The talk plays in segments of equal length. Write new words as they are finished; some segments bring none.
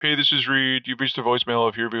Hey, this is Reed. You've reached the voicemail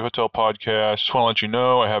of Your View Hotel Podcast. Just want to let you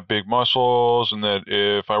know I have big muscles and that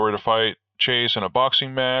if I were to fight Chase in a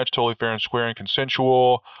boxing match, totally fair and square and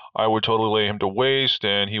consensual, I would totally lay him to waste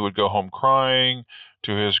and he would go home crying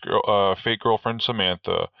to his fake girlfriend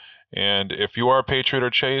Samantha. And if you are a Patriot or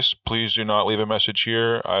Chase, please do not leave a message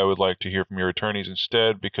here. I would like to hear from your attorneys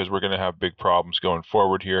instead because we're going to have big problems going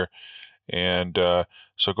forward here. And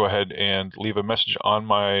so go ahead and leave a message on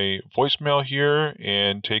my voicemail here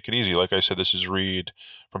and take it easy. Like I said, this is Reed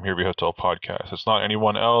from Here Hotel Podcast. It's not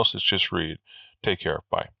anyone else, it's just Reed. Take care.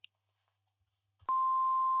 Bye.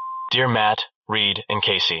 Dear Matt, Reed, and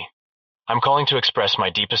Casey, I'm calling to express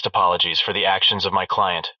my deepest apologies for the actions of my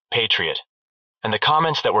client, Patriot, and the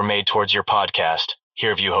comments that were made towards your podcast,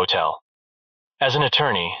 Hereview Hotel. As an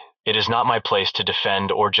attorney, it is not my place to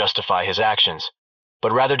defend or justify his actions,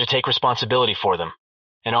 but rather to take responsibility for them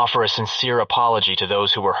and offer a sincere apology to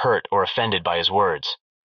those who were hurt or offended by his words.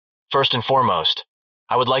 First and foremost,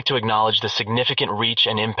 I would like to acknowledge the significant reach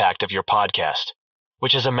and impact of your podcast,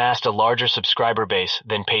 which has amassed a larger subscriber base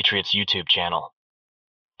than Patriot's YouTube channel.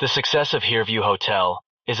 The success of Hereview Hotel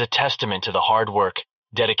is a testament to the hard work,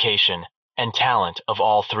 dedication, and talent of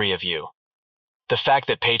all three of you. The fact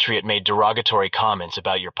that Patriot made derogatory comments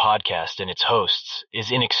about your podcast and its hosts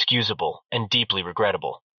is inexcusable and deeply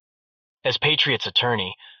regrettable. As Patriot's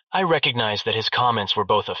attorney, I recognize that his comments were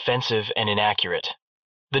both offensive and inaccurate.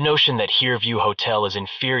 The notion that Hereview Hotel is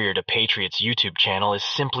inferior to Patriot's YouTube channel is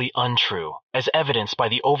simply untrue, as evidenced by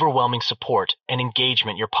the overwhelming support and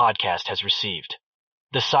engagement your podcast has received.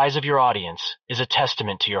 The size of your audience is a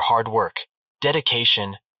testament to your hard work,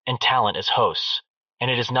 dedication, and talent as hosts,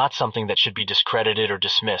 and it is not something that should be discredited or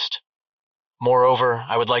dismissed. Moreover,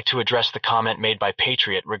 I would like to address the comment made by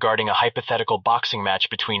Patriot regarding a hypothetical boxing match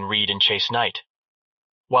between Reed and Chase Knight.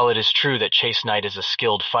 While it is true that Chase Knight is a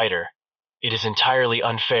skilled fighter, it is entirely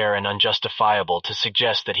unfair and unjustifiable to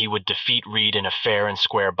suggest that he would defeat Reed in a fair and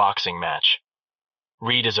square boxing match.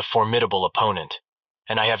 Reed is a formidable opponent,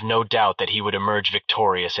 and I have no doubt that he would emerge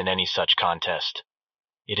victorious in any such contest.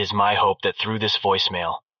 It is my hope that through this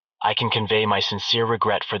voicemail, I can convey my sincere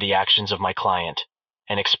regret for the actions of my client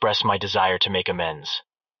and express my desire to make amends.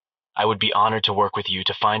 I would be honored to work with you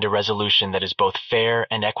to find a resolution that is both fair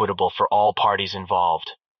and equitable for all parties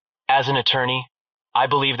involved. As an attorney, I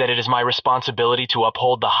believe that it is my responsibility to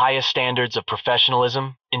uphold the highest standards of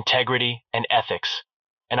professionalism, integrity, and ethics,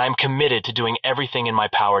 and I am committed to doing everything in my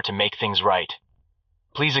power to make things right.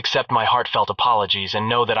 Please accept my heartfelt apologies and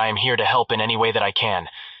know that I am here to help in any way that I can.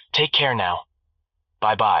 Take care now.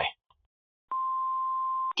 Bye-bye.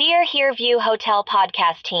 Dear Hereview Hotel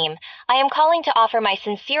podcast team, I am calling to offer my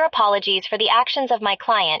sincere apologies for the actions of my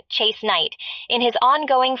client, Chase Knight, in his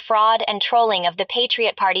ongoing fraud and trolling of the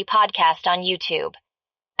Patriot Party podcast on YouTube.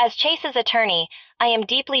 As Chase's attorney, I am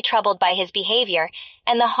deeply troubled by his behavior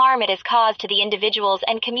and the harm it has caused to the individuals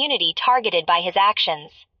and community targeted by his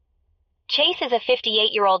actions. Chase is a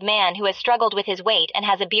 58-year-old man who has struggled with his weight and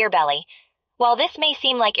has a beer belly. While this may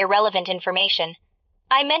seem like irrelevant information,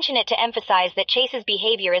 I mention it to emphasize that Chase's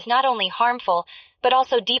behavior is not only harmful, but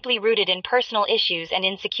also deeply rooted in personal issues and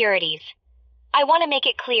insecurities. I want to make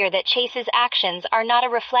it clear that Chase's actions are not a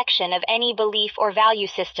reflection of any belief or value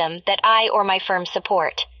system that I or my firm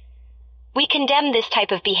support. We condemn this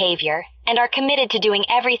type of behavior and are committed to doing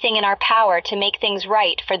everything in our power to make things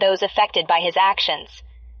right for those affected by his actions.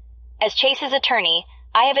 As Chase's attorney,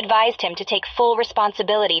 I have advised him to take full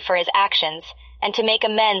responsibility for his actions and to make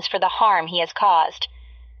amends for the harm he has caused.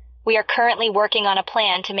 We are currently working on a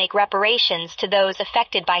plan to make reparations to those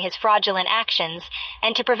affected by his fraudulent actions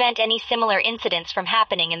and to prevent any similar incidents from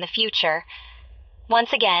happening in the future.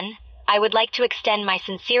 Once again, I would like to extend my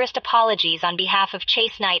sincerest apologies on behalf of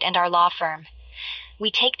Chase Knight and our law firm.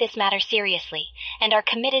 We take this matter seriously and are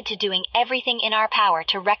committed to doing everything in our power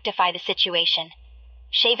to rectify the situation.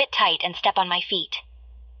 Shave it tight and step on my feet.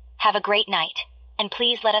 Have a great night, and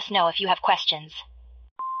please let us know if you have questions.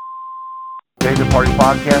 Patriot Party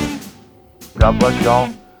Podcast. God bless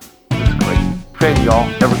y'all. This is great. Pray to y'all.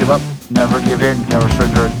 Never give up. Never give in. Never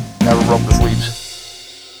surrender. Never roll the sleeves.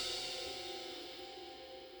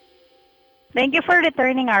 Thank you for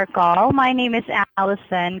returning our call. My name is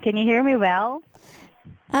Allison. Can you hear me well?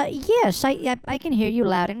 Yes, I can hear you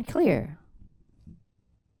loud and clear.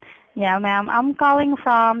 Yeah, ma'am. I'm calling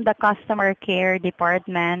from the customer care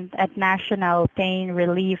department at National Pain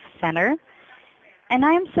Relief Center. And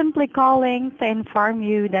I'm simply calling to inform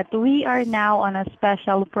you that we are now on a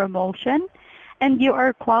special promotion and you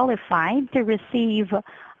are qualified to receive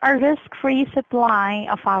a risk-free supply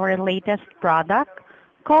of our latest product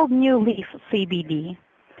called New Leaf CBD.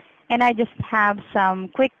 And I just have some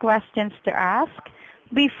quick questions to ask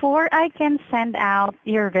before I can send out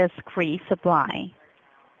your risk-free supply.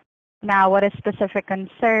 Now, what specific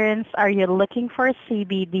concerns are you looking for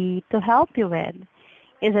CBD to help you with?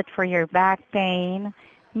 Is it for your back pain,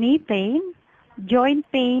 knee pain, joint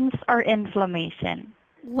pains, or inflammation?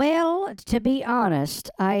 Well, to be honest,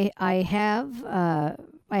 I have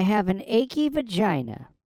an achy vagina,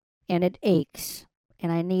 and it aches,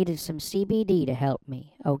 and I needed some CBD to help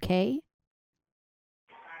me. Okay?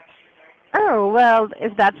 Oh, well,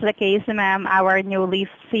 if that's the case, ma'am, our new leaf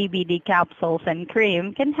CBD capsules and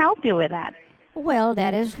cream can help you with that. Well,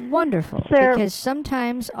 that is wonderful So, because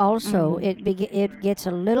sometimes also mhm, it gets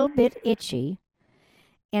a little bit itchy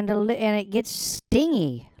and it gets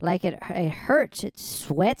stingy, like it hurts, it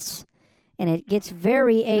sweats, and it gets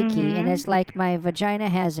very achy, and mhm, it's like my vagina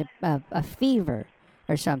has a fever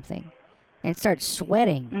or something, and it starts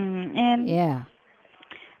sweating. mhm. Yeah.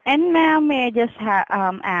 And ma'am, may I just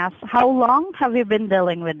ask, how long have you been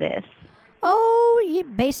dealing with this? Oh,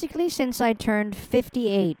 basically since I turned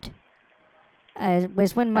 58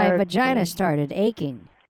 was when my vagina Okay. started aching.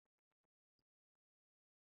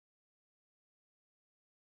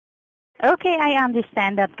 Okay, I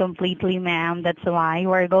understand that completely, ma'am. That's why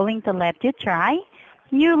we're going to let you try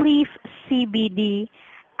New Leaf CBD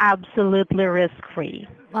absolutely risk-free.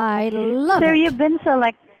 I love So it. you've been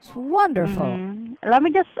select. It's wonderful. Let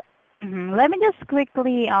me just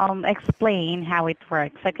quickly explain how it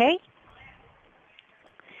works, okay?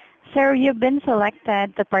 So you've been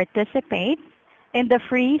selected to participate in the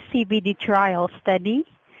free CBD trial study.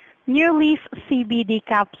 New Leaf CBD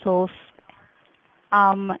capsules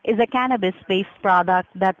is a cannabis-based product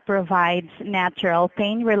that provides natural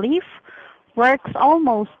pain relief, works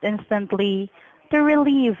almost instantly to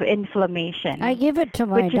relieve I inflammation, give it to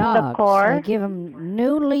my which is the dogs. I core. give them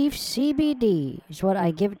New Leaf CBD is what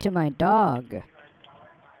I give to my dog.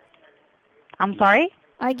 I'm sorry?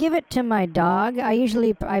 I give it to my dog.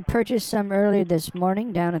 I purchased some earlier this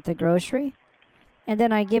morning down at the grocery, and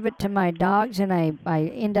then I give it to my dogs, and I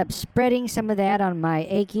end up spreading some of that on my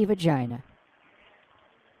achy vagina.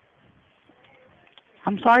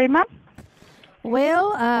 I'm sorry, ma'am?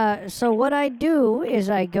 Well, so what I do is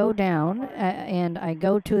I go down and I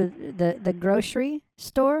go to the grocery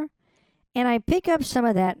store and I pick up some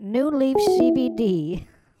of that New Leaf CBD.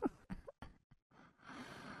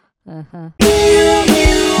 Uh-huh.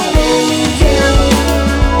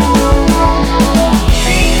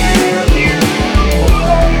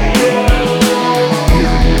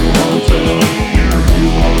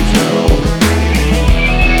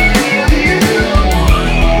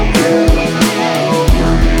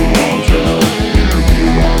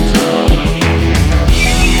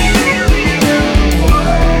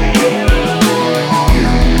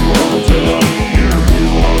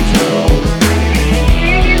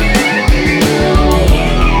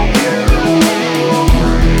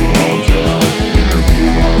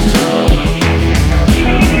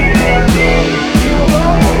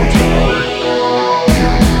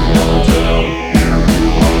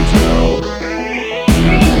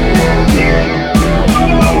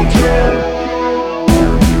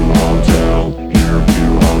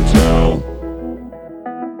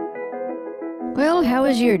 Well, how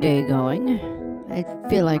is your day going? I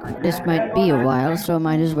feel like this might be a while, so I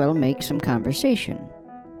might as well make some conversation.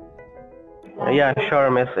 Yeah, sure,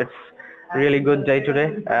 miss. It's really good day today,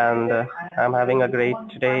 and I'm having a great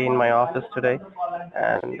day in my office today.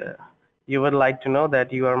 And you would like to know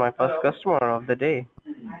that you are my first customer of the day,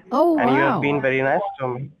 Oh, and you have been wow. very nice to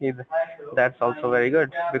me. That's also very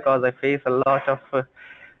good because I face a lot of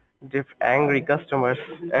angry customers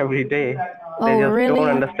every day. They Oh, just don't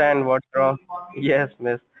really? understand what's wrong. Yes,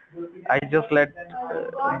 miss. I just let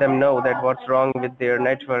them know that what's wrong with their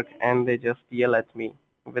network, and they just yell at me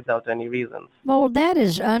without any reasons. Well, that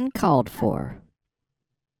is uncalled for.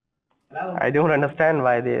 I don't understand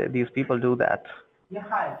why these people do that.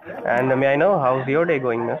 And may I know how's your day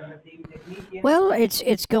going, miss? Well,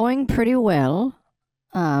 it's going pretty well.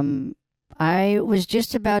 Um, I was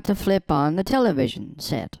just about to flip on the television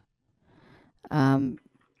set. Um,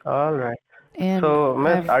 All right. and So,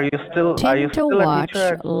 miss, I've are you tend to still a watch teacher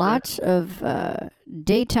at? lots of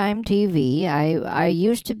daytime TV. I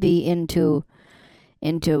used to be into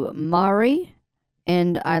Maury,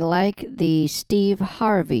 and I like the Steve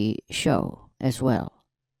Harvey show as well.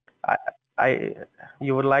 I, I,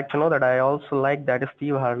 you would like to know that I also like that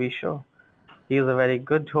Steve Harvey show. He is a very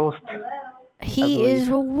good host, I He believe. is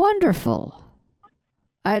wonderful.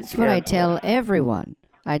 That's what I Yes, miss. tell everyone.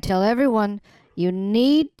 I tell everyone you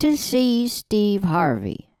need to see Steve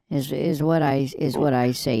Harvey. Is what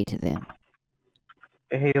I say to them.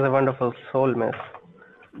 He is a wonderful soul, miss.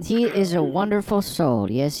 He is a wonderful soul.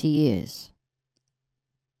 Yes, he is.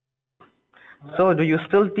 So, do you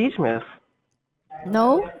still teach, miss?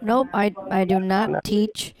 No, nope. I do not No.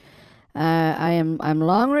 teach. I'm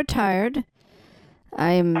long retired.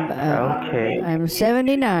 Okay. I'm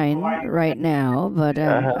 79 right now, but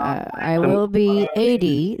I So, will be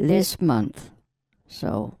 80 this month.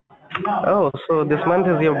 So oh, so this month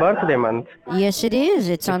is your birthday month. yes, it is.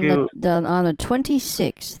 It's If on you on the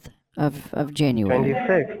 26th of January.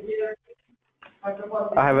 26.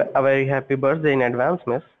 I have a very happy birthday in advance,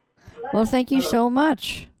 miss. Well, thank you so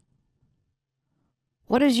much.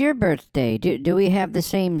 What is your birthday? Do we have the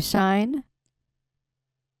same sign?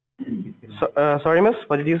 So, sorry, miss.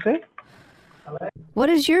 What did you say? What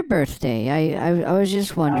is your birthday? I was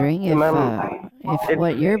just wondering if Ma'am,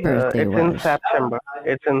 what your birthday it's in was. September.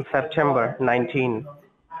 It's in September 19.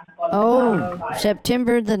 Oh,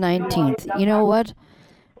 September the 19th. You know what?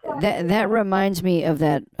 That reminds me of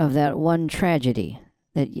that one tragedy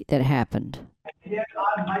that happened.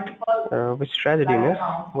 Which tragedy, miss?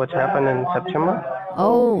 What happened in September?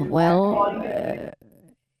 Oh, well,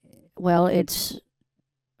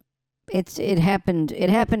 it happened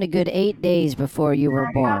a good 8 days before you were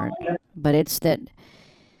born. But it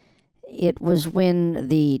was when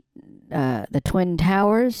the Twin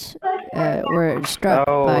Towers were struck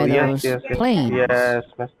Oh, by yes, those yes, yes, planes. yes,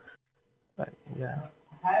 miss. Yeah,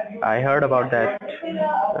 I heard about that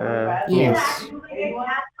news Yes.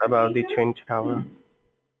 about the Twin Tower.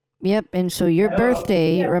 Yep, and so your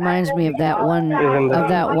birthday reminds me of that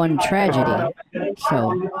one tragedy.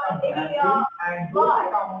 So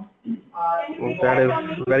That is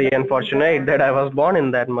very unfortunate that I was born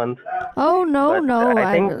in that month. oh no, But no,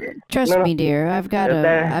 I think trust no, me, dear. I've got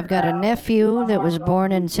a nephew that was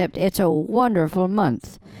born in September. It's a wonderful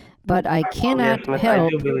month, but I cannot yes, miss, I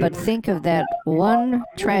help do believe. but think of that one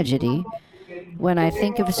tragedy when I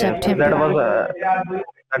think of Yes, September. that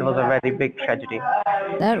was a very big tragedy.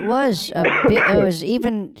 That was a bit. It was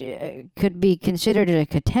even could be considered a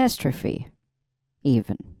catastrophe,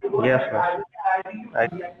 even. Yes, miss. I I'll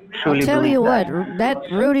truly tell believe you that. what, that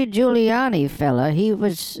Rudy Giuliani fella, he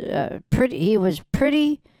was pretty. He was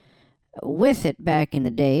pretty with it back in the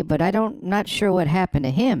day, but not sure what happened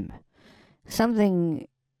to him. Something.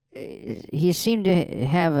 He seemed to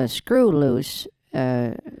have a screw loose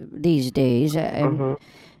these days, and Mm-hmm.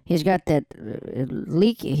 he's got that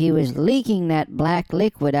leak. He was leaking that black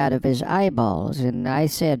liquid out of his eyeballs, and I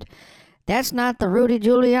said, "That's not the Rudy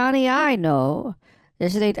Giuliani I know."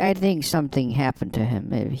 I think something happened to him.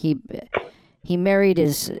 He married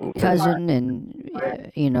his cousin, and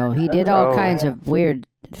he did all Oh, kinds of weird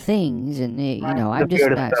things, and the I'm just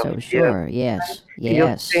weird not stuff. so Yes, sure. Yes, he just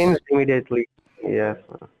yes. changed immediately. Yes.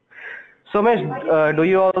 So, miss, do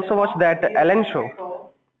you also watch that Ellen show?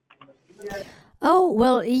 Oh,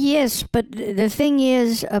 well, yes, but the thing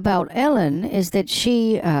is about Ellen is that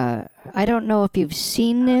she, I don't know if you've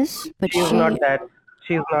seen this, but She's not that.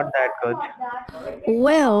 She's not that good,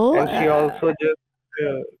 well, and she also just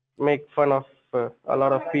make fun of a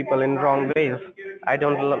lot of people in wrong ways. I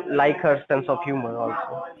don't like her sense of humor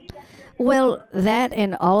also. well, that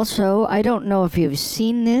and also, I don't know if you've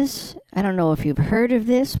seen this. I don't know if you've heard of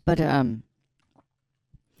this, but, do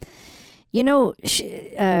you know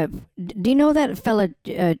that fella,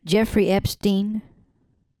 Jeffrey Epstein?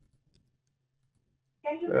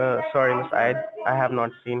 Sorry, miss, I have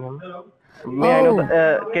not seen him. May I know?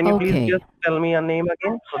 Can you please Okay. just tell me a name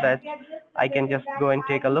again so that I can just go and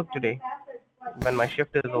take a look today when my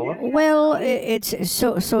shift is over? Well, it's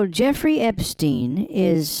so Jeffrey Epstein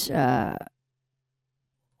is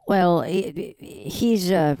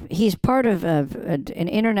he's part of an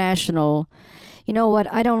international. You know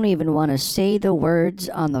what? I don't even want to say the words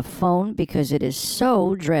on the phone because it is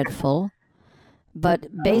so dreadful. But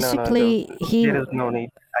basically, There is no need.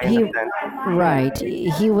 I he understand. right.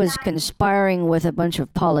 He was conspiring with a bunch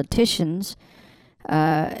of politicians.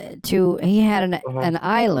 He had an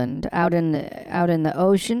island out in the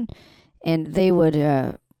ocean, and they would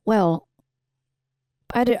I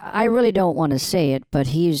really don't want to say it, but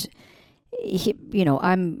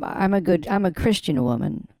I'm a Christian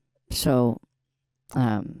woman, so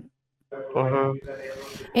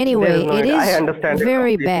anyway, no it need. I is understand it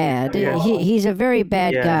very completely. bad. Yeah. He's a very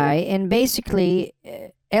bad Yeah. guy, and basically,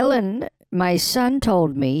 Ellen, my son,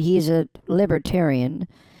 told me he's a libertarian.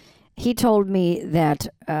 He told me that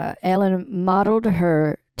Ellen modeled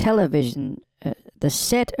her television, the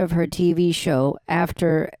set of her TV show,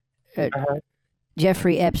 after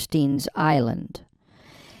Jeffrey Epstein's island.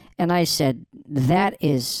 And I said, that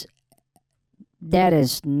is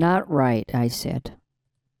not right, I said.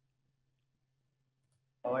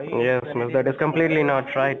 Yes, miss, that is completely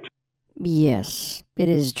not right. Yes, it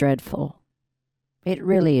is dreadful. It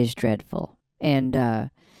really is dreadful. And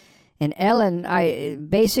Ellen, I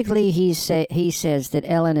basically he says that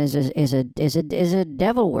Ellen is a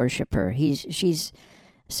devil worshiper. She's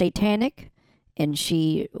satanic, and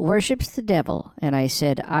she worships the devil. And I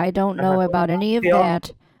said, I don't know about any of Yeah.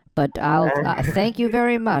 that, but I'll thank you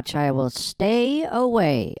very much. I will stay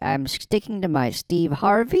away. I'm sticking to my Steve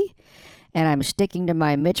Harvey, and I'm sticking to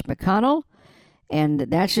my Mitch McConnell, and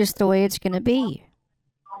that's just the way it's going to be.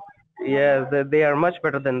 Yes, they are much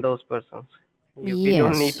better than those persons. We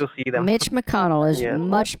don't need Yes, to see them. Mitch McConnell is Yes.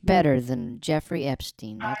 much better than Jeffrey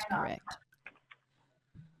Epstein. That's correct.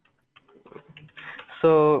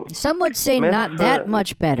 So, Some would say Miss, not that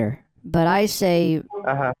much better, but I'd say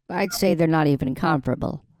uh-huh. they're not even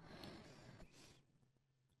comparable.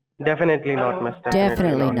 Definitely not, miss.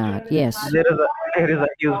 Definitely not. Yes, There is a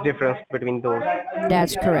huge difference between those.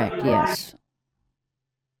 that's correct. Yes.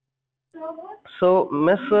 So,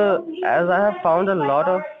 miss, as I have found a lot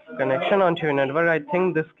of connection onto your network, I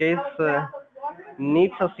think this case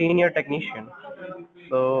needs a senior technician.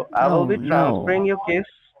 So, I will be Oh, no. transferring your case.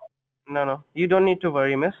 No, you don't need to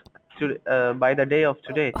worry, miss. By the day of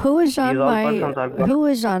today, Who is on these all my? persons are going. Who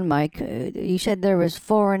is on my? You said there was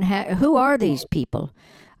 4.5. Who are these people?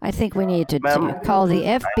 I think we need to Ma'am. call the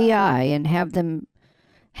FBI and have them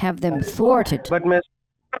thwarted. But, miss,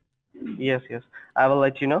 yes, I will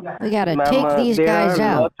let you know. We gotta Ma'am, take these there guys are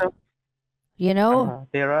out. lots of You know?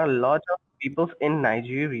 there are a lot of people in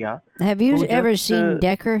Nigeria Have you who ever just, seen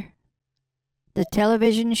Decker, the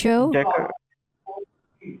television show? Decker.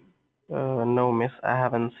 No, miss, I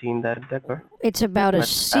haven't seen that Decker. It's about a But I would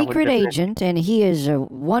secret definitely- agent, and he is a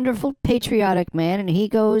wonderful patriotic man, and he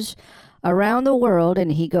goes around the world,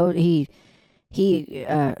 and he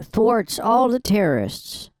thwarts all the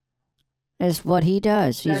terrorists. Is what he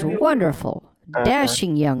does. He's wonderful,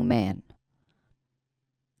 dashing young man.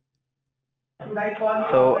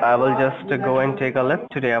 So I will just go and take a look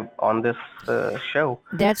today on this show.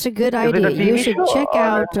 That's a good Is it a idea. You TV should show check or-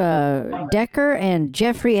 out Decker and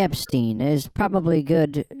Jeffrey Epstein. Is probably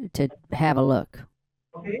good to have a look.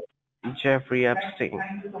 Jeffrey Epstein.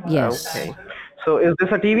 Yes. Okay. So is this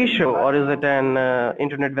a TV show or is it an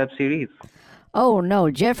internet web series? Oh no,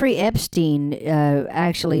 Jeffrey Epstein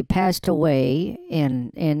actually passed away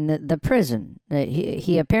in the prison.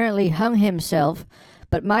 He apparently hung himself,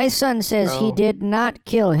 but my son says he Oh. did not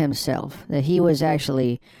kill himself. That he was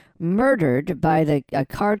actually murdered by a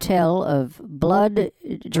cartel of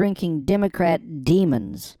blood-drinking Democrat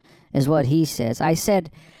demons, is what he says. I said,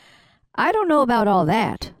 I don't know about all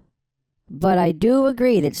that, but I do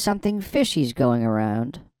agree that something fishy's going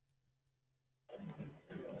around.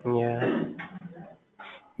 Yeah.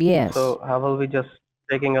 Yes. So how will we just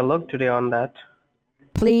taking a look today on that?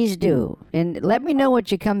 Please do. And let me know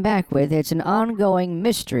what you come back with. It's an ongoing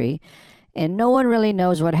mystery, and no one really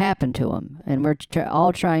knows what happened to him. And we're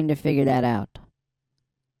all trying to figure that out.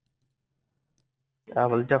 I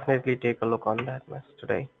will definitely take a look on that, miss,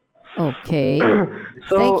 today. Okay.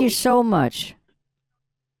 So Thank you so much.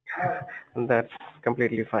 that's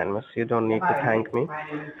completely fine, miss. You don't need to thank me.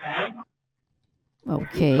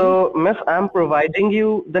 Okay. So, miss, I'm providing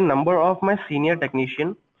you the number of my senior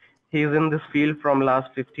technician. He's in this field from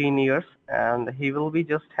last 15 years, and he will be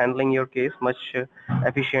just handling your case much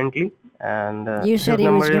efficiently. And You his said he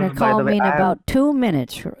was number going is, to by call the way, me in I have- about 2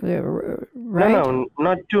 minutes, right? No,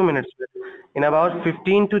 not 2 minutes. In about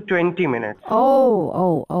 15 to 20 minutes.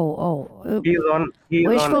 Oh. He's on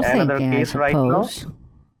Wishful another thinking, I case right now. suppose.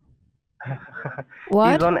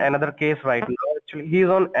 What? He's on another case right now. Actually, he's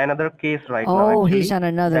on another case right now. Oh, Actually, he's on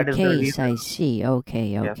another That is the case. reason. I see. Okay.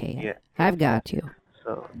 Yes, yeah. I've got you.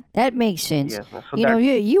 So That makes sense. yes, miss. So You know,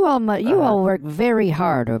 that- you all work very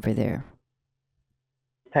hard over there.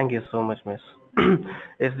 Thank you so much, miss.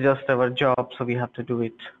 It's just our job, so we have to do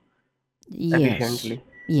it Yes. efficiently.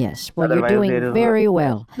 Yes. Well, Otherwise, you're there doing is very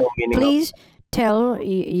well. no meaning of- Please tell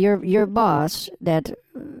your boss that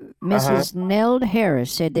Mrs. Neld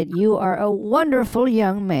Harris said that you are a wonderful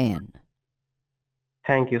young man.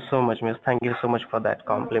 Thank you so much, miss. Thank you so much for that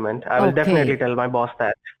compliment. I will Okay. definitely tell my boss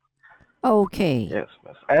that. Okay. Yes,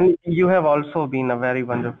 miss. And you have also been a very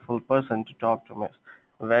wonderful person to talk to, miss.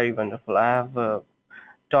 Very wonderful. I have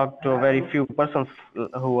talked to very few persons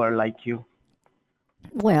who are like you.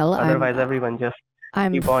 Well, Otherwise, everyone just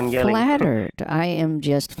I'm keep on yelling. flattered. I am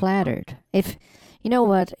just flattered. If you know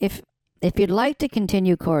what, if you'd like to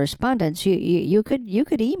continue correspondence, you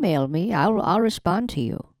could email me. I'll respond to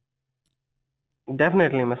you.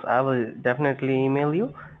 definitely, miss. I will definitely email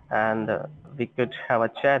you, and we could have a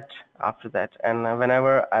chat after that. And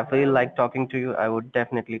whenever I feel like talking to you, I would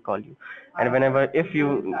definitely call you. And whenever, if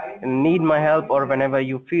you need my help, or whenever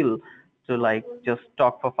you feel to like just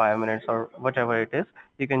talk for 5 minutes or whatever it is,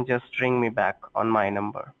 you can just ring me back on my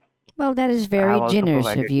number. Well, that is I have very also generous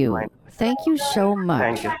provided of you. mine. Thank you so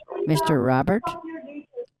much, Thank you. Mr. Robert.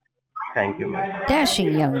 Thank you, miss.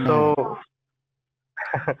 Dashing young man. So,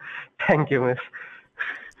 thank you, miss.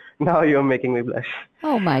 Now you're making me blush.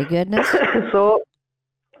 Oh my goodness. So,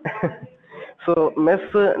 so, miss,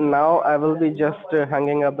 now I will be just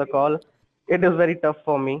hanging up the call. It is very tough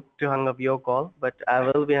for me to hang up your call, but I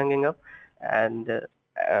will be hanging up. And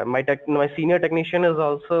my senior technician is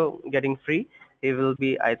also getting free. He will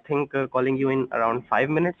be, I think, calling you in around 5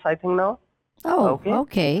 minutes, I think now. Oh, Okay.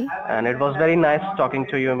 okay. And it was very nice talking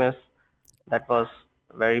to you, miss. That was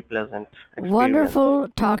very pleasant experience. Wonderful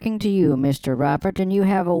talking to you, Mr. Robert, and you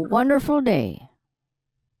have a wonderful day.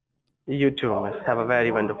 You too, miss. Have a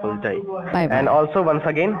very wonderful day. Bye-bye. And also, once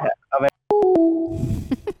again,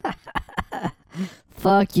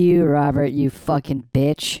 Fuck you, Robert, you fucking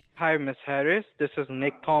bitch. Hi, Miss Harris. This is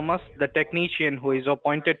Nick Thomas, the technician who is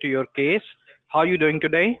appointed to your case. How are you doing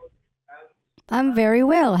today? I'm very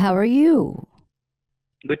well. How are you?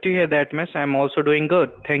 Good to hear that, Miss. I'm also doing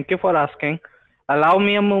good. Thank you for asking. Allow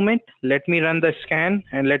me a moment. Let me run the scan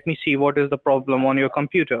and let me see what is the problem on your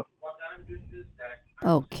computer.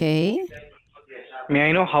 Okay. May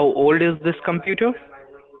I know how old is this computer?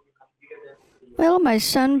 Well, my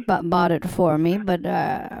son bought it for me, but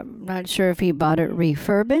I'm not sure if he bought it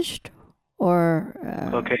refurbished or...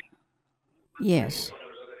 Okay. Yes.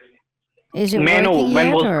 Is it May I know working when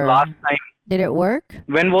yet, was the or last time? did it work?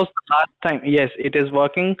 When was the last time? Yes, it is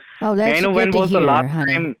working. Oh, May I that's know good when to was hear, the last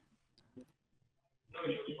honey. time?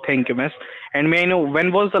 Thank you, Miss. And may I know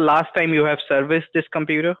when was the last time you have serviced this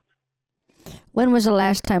computer? When was the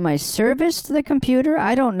last time I serviced the computer?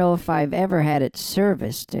 I don't know if I've ever had it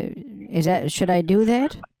serviced. Should I do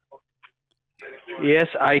that? Yes,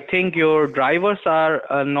 I think your drivers are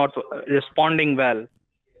not responding well.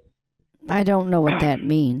 I don't know what that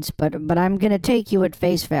means, but I'm going to take you at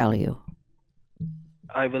face value.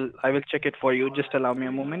 I will check it for you. Just allow me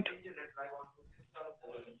a moment.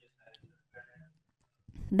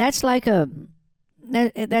 That's like a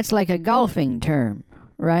golfing term,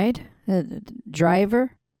 right?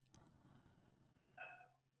 Driver?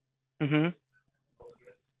 Mhm.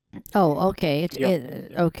 Oh, okay.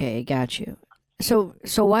 Okay, got you. So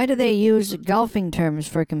why do they use golfing terms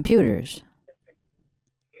for computers?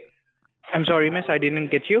 I'm sorry, miss, I didn't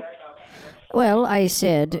get you. Well, I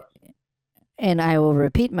said, and I will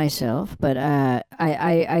repeat myself, but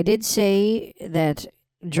I did say that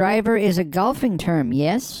driver is a golfing term,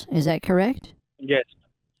 yes? Is that correct? Yes.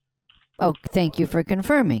 Oh, thank you for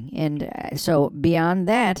confirming. And so beyond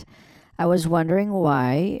that, I was wondering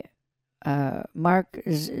why Mark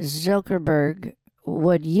Zuckerberg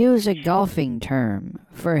would use a golfing term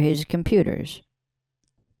for his computers.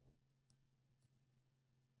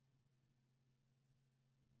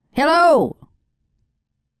 Hello!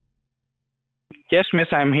 Yes, miss,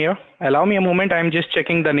 I'm here. Allow me a moment. I'm just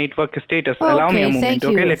checking the network status. Allow me a moment. Thank you.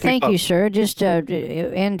 Okay, let me Thank talk. you, sir. Just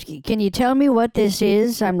and can you tell me what this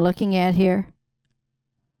is I'm looking at here?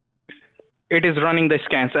 It is running the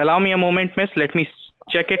scans. Allow me a moment, miss. Let me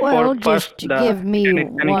check it Well, for first just the give me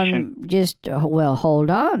internet connection. one. Well, hold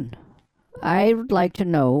on. I would like to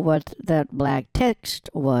know what that black text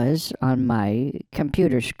was on my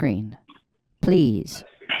computer screen, please.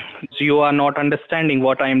 So you are not understanding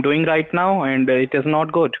what I am doing right now, and it is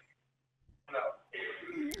not good.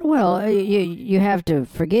 Well, you have to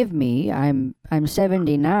forgive me. I'm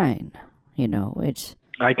 79. You know, it's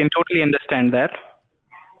I can totally understand that.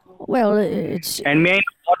 well, it's And may I know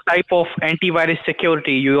what type of antivirus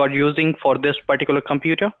security you are using for this particular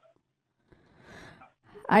computer?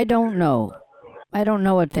 I don't know. I don't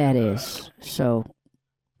know what that is. So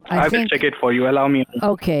I will check it for you. Allow me.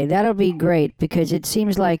 Okay, that'll be great because it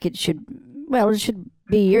seems like it should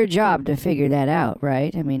be your job to figure that out,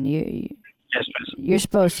 right? I mean, Yes, miss. you're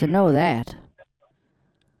supposed to know that.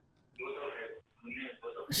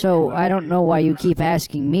 So I don't know why you keep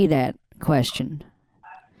asking me that question.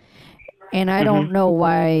 And I don't know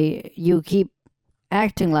why you keep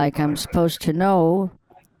acting like I'm supposed to know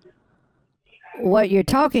what you're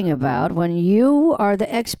talking about when you are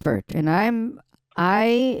the expert and I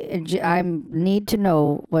need to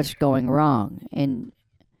know what's going wrong, and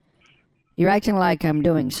you're acting like I'm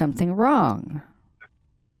doing something wrong.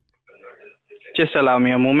 Just allow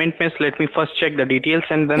me a moment, miss. Let me first check the details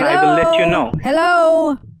and then I will let you know.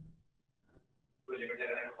 Hello?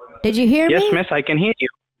 Did you hear Yes, me? miss, I can hear you.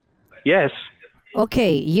 Yes.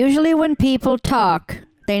 Okay, usually when people talk,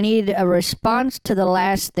 They need a response to the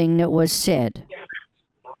last thing that was said.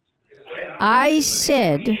 I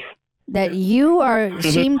said that you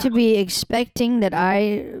seem to be expecting that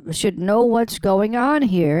I should know what's going on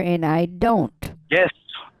here, and I don't. Yes.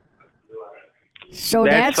 So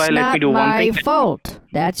That's that's why let me not do one my thing. fault.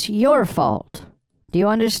 That's your fault. Do you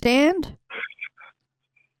understand?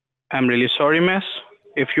 I'm really sorry, miss.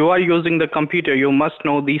 If you are using the computer, you must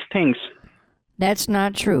know these things. That's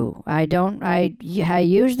not true. I don't. I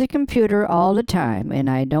use the computer all the time, and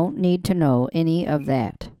I don't need to know any of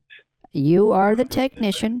that. You are the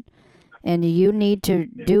technician, and you need to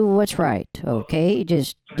do what's right. Okay,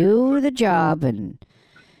 just do the job, and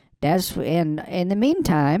that's. And in the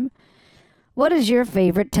meantime, what is your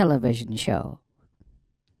favorite television show?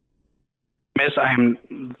 Miss, I'm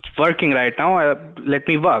working right now. Let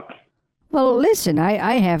me work. Well, listen,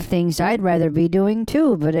 I have things I'd rather be doing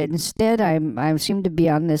too, but instead I seem to be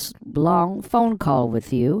on this long phone call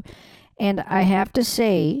with you, and I have to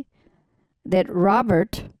say that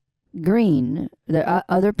Robert Green, the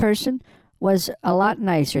other person, was a lot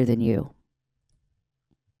nicer than you.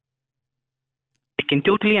 I can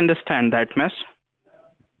totally understand that, miss.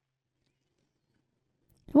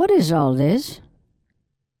 What is all this?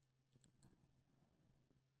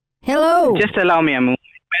 Hello. Just allow me a moment,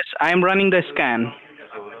 miss. I'm running the scan.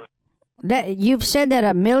 That you've said that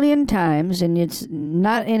a million times, and it's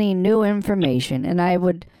not any new information. And I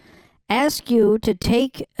would ask you to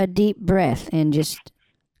take a deep breath and just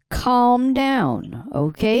calm down,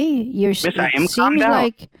 okay? Miss, I am It calm seems down.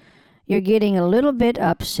 like you're getting a little bit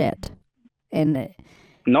upset, and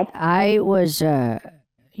Nope. I was,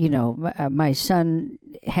 my son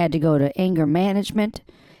had to go to anger management.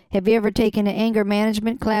 Have you ever taken an anger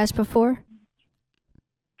management class before?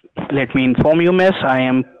 Let me inform you, miss. I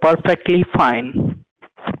am perfectly fine.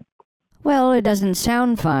 Well, it doesn't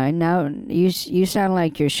sound fine. Now, you sound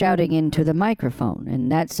like you're shouting into the microphone,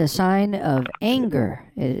 and that's a sign of anger.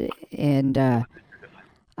 And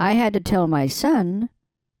I had to tell my son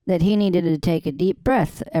that he needed to take a deep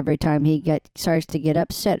breath every time he starts to get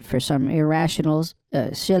upset for some irrational,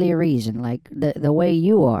 silly reason, like the way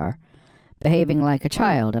you are, behaving like a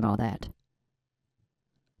child and all that.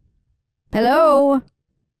 Hello?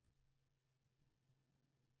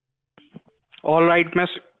 All right, miss.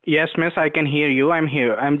 Yes, miss, I can hear you. I'm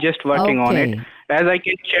here. I'm just working on it. Okay. As I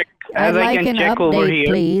can check, I'd like an over update, here.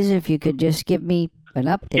 please, if you could just give me an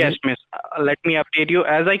update. Yes, miss. Let me update you.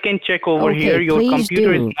 As I can check over Okay, here, your please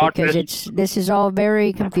computer do, is not. because this is all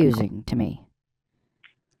very confusing to me.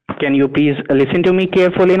 Can you please listen to me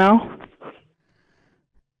carefully now?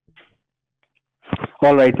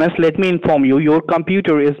 All right, miss. Let me inform you. Your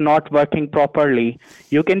computer is not working properly.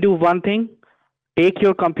 You can do one thing. Take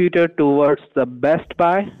your computer towards the Best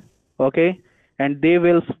Buy, okay? And they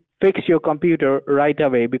will fix your computer right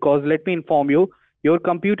away, because let me inform you, your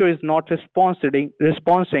computer is not responding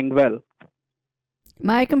well.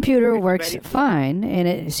 My computer It's works very- fine, and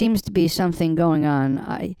it seems to be something going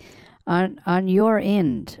on on your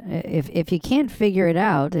end. If you can't figure it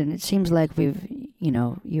out, and it seems like you're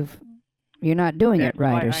not doing it That's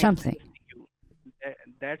why right or I'm something.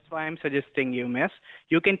 That's why I'm suggesting you, miss.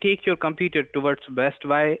 You can take your computer towards Best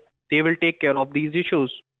Buy. They will take care of these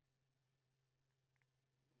issues.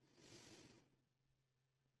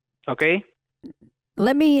 Okay?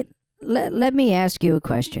 Let me ask you a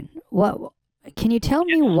question. What can you tell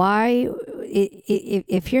me why,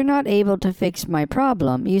 if you're not able to fix my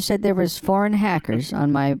problem? You said there was foreign hackers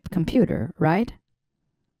on my computer, right?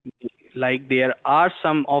 Like there are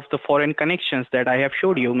some of the foreign connections that I have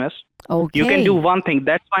showed you, miss. Okay. You can do one thing.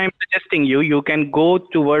 That's why I'm suggesting you. You can go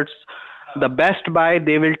towards the Best Buy.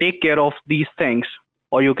 They will take care of these things.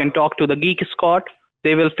 Or you can talk to the Geek Squad.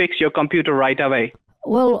 They will fix your computer right away.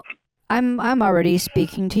 Well, I'm already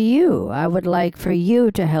speaking to you. I would like for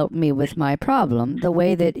you to help me with my problem the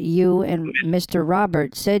way that you and Mr.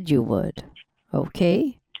 Robert said you would.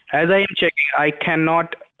 Okay? As I am checking, I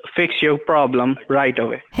cannot fix your problem right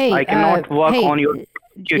away. Hey, I cannot work hey, on your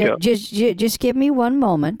computer. Just give me one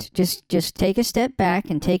moment. Just take a step back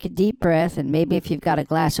and take a deep breath, and maybe if you've got a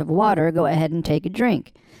glass of water, go ahead and take a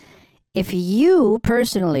drink. If you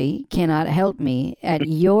personally cannot help me at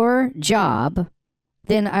your job,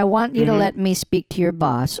 then I want you to let me speak to your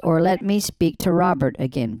boss, or let me speak to Robert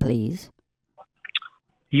again, please.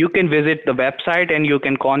 You can visit the website and you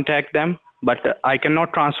can contact them, but I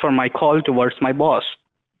cannot transfer my call towards my boss.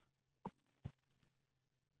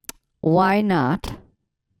 Why not?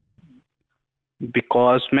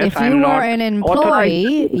 Because, miss, If I'm you not are an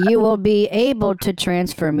employee, you will be able to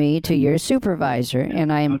transfer me to your supervisor,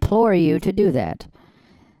 and I implore you to do that.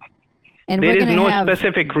 And There we're is going to no have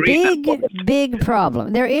specific reason for this. big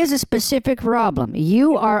problem. There is a specific problem.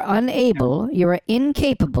 You are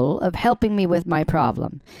incapable of helping me with my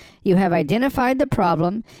problem. You have identified the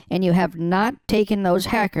problem, and you have not taken those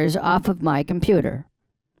hackers off of my computer.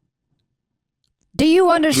 Do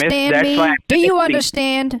you understand that's me? why I'm Do you suggesting-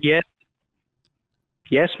 understand? Yes.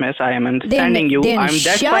 Yes, miss, I am understanding you. Then That's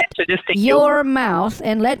why shut I'm suggesting your mouth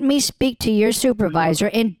and let me speak to your supervisor,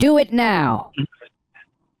 and do it now.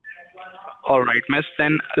 All right, miss,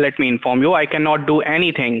 then let me inform you. I cannot do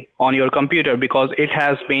anything on your computer because it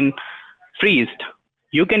has been freezed.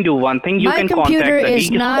 You can do one thing. You My can computer contact the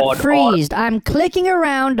is not squad or- freezed. I'm clicking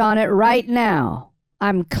around on it right now.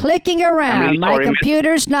 I'm clicking around. really My sorry, miss.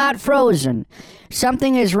 computer's not frozen.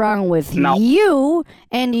 Something is wrong with Now- you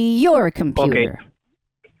and your computer.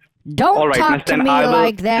 Don't All right, talk miss, to then me I will-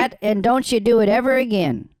 like that, and don't you do it ever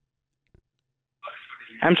again.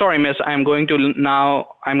 I'm sorry, miss. I'm going to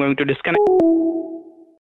disconnect.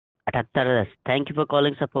 Thank you for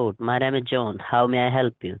calling support. My name is John. How may I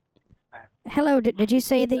help you? Hello, did you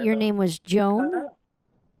say that your name was Joan?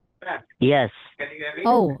 Yes.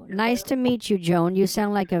 Oh, nice to meet you, Joan. You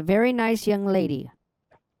sound like a very nice young lady.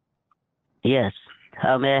 Yes.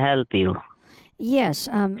 How may I help you? Yes,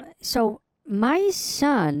 so my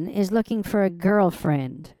son is looking for a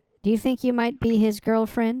girlfriend. Do you think you might be his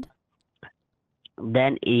girlfriend?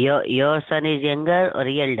 Then your son is younger or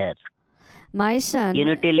elder? My son You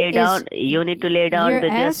need to lay is- down. You need to lay down You're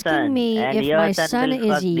with your asking son. me and if your my son son will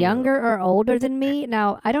is fuck you. younger or older than me.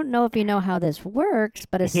 Now, I don't know if you know how this works,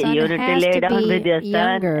 but a son You need to has lay to down with be your son,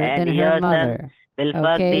 younger and than your her son mother. will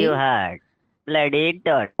fuck Okay? you hard. Bloody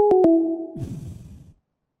dot.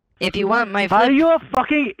 If you want my Are you a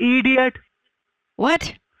fucking idiot?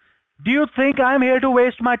 What? Do you think I'm here to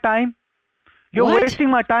waste my time? You're What? wasting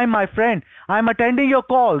my time, my friend. I'm attending your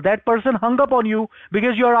call. That person hung up on you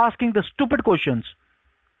because you're asking the stupid questions.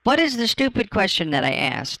 What is the stupid question that I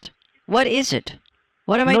asked? What is it?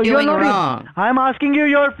 What am I No, you're doing not even- wrong? I'm asking you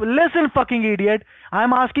your... Listen, fucking idiot.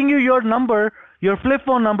 I'm asking you your number, your flip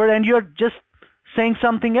phone number, and you're just saying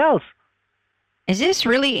something else. Is this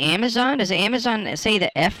really Amazon? Does Amazon say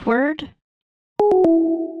the F word?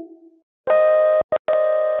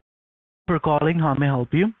 For calling, how may I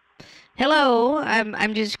help you? Hello,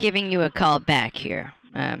 I'm just giving you a call back here.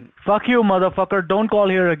 Fuck you, motherfucker. Don't call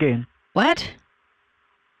here again. What?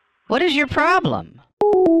 What is your problem?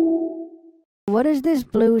 What is this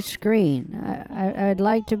blue screen? I'd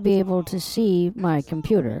like to be able to see my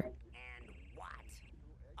computer.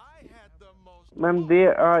 Ma'am, they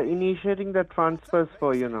are initiating the transfers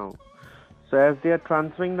for you now. So as they are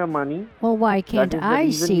transferring the money, Well, why can't is the I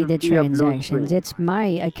reason see you the see a blue transactions? screen. It's my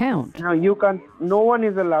account. now you can't. No one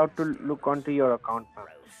is allowed to look onto your account, ma'am.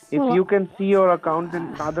 If Well, you can see your account,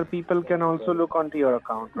 then other people can also look onto your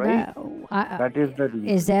account, right? That is the reason.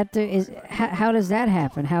 Is that how does that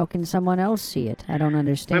happen? How can someone else see it? I don't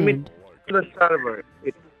understand. I mean, the server.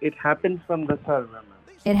 It happens from the server, ma'am.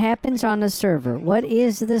 It happens on the server. What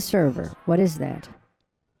is the server? What is that?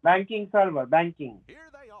 Banking server, banking.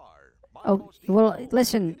 Oh, well,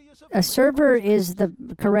 listen, a server is the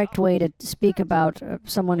correct way to speak about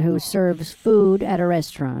someone who serves food at a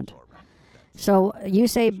restaurant. So you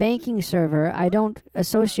say banking server. I don't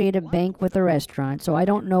associate a bank with a restaurant, so I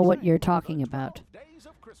don't know what you're talking about.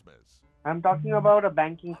 I'm talking about a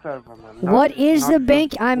banking server, ma'am. What is the not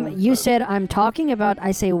bank? phone You server. said I'm talking about.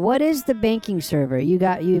 I say, what is the banking server?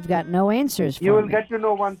 You've got no answers for You will me. get to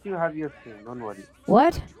know once you have your screen. Don't worry.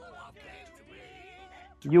 What?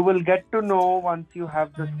 You will get to know once you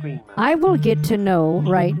have the screen, ma'am. I will get to know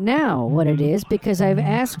right now what it is because I've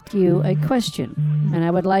asked you a question, and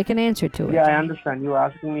I would like an answer to it. Yeah, I understand. You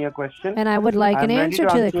asking me a question. And I would like I'm an ready answer to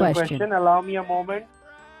to the answer your question. Allow me a moment.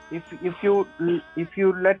 If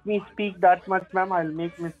you let me speak that much, ma'am, I'll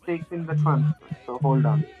make mistakes in the transfer. So hold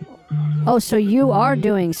on. Oh, so you are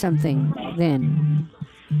doing something then?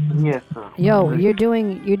 Yes, sir. Yo, you're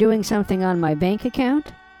doing something on my bank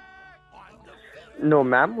account? No,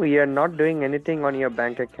 ma'am, we are not doing anything on your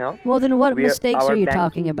bank account. Well, then what We are- mistakes our are you banking-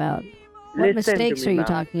 talking about? Listen What to mistakes me, are you ma'am.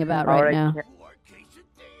 talking about Our right now?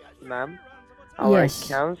 Ma'am, our Yes.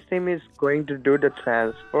 accounts team is going to do the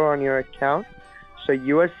transfer on your account. So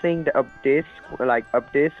you are seeing the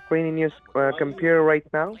update screen in your computer right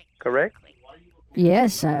now, correct?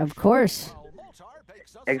 Yes, of course.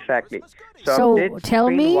 Exactly. So update tell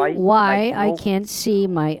screen me why why I no- can't see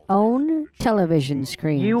my own television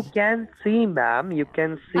screen. You can see, ma'am. You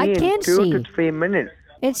can see I in can 2 to see. 3 minutes.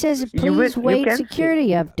 It says, You will- please you wait, can see. security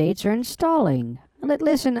updates are installing.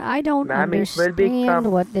 Listen, I don't Ma'am, it will be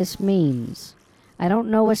understand what this means. I don't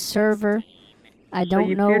know a server. I So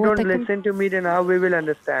don't if know you what don't the... listen to me, then how we will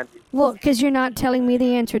understand? Well, because you're not telling me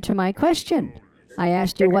the answer to my question. I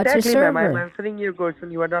asked you what's a Exactly, ma'am. I'm server. answering your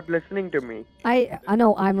question. You are not listening to me. I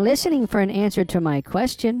know I'm listening for an answer to my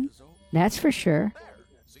question. That's for sure.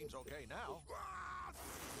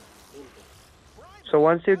 So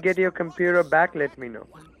once you get your computer back, let me know.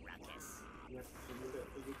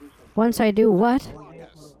 Once I do what?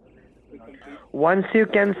 Once you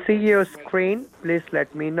can see your screen, please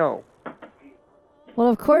let me know. Well,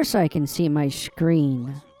 of course I can see my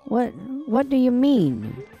screen. What do you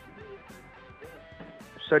mean?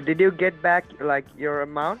 So did you get back like your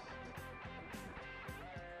amount?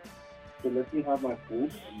 So let me have my food.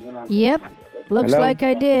 Yep, looks Hello? like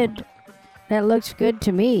I did. That looks good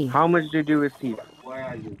to me. How much did you receive? Why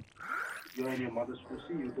are you? You're in your mother's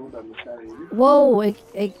pussy. You don't understand English. Whoa,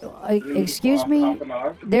 excuse me?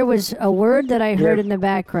 There was a word that I heard Yes. in the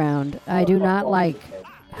background I do not like.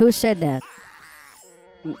 Who said that?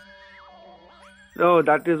 No,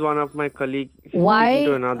 that is one of my colleagues. Why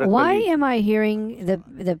To another why colleague. am I hearing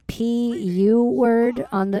the PU word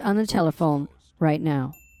on the telephone right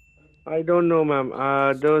now? I don't know, ma'am.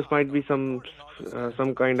 Those might be some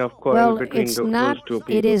kind of quarrel Well, between it's not those two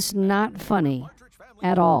people. it is not funny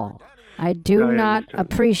at all. I do I not understand.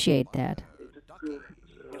 appreciate that.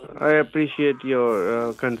 I appreciate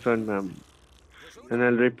your concern, ma'am, and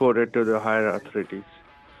I'll report it to the higher authorities.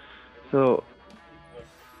 So,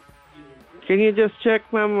 can you just check,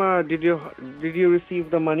 ma'am? Did you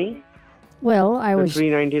receive the money? Well, I The was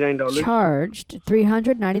 $399. charged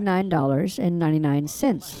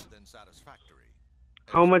 $399.99.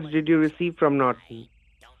 How much did you receive from Norton?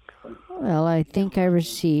 Well, I think I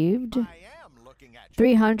received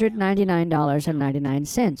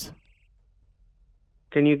 $399.99.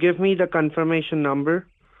 Can you give me the confirmation number?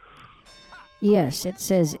 Yes, it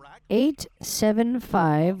says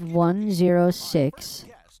 875106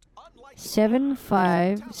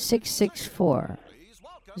 75664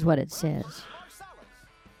 is what it says.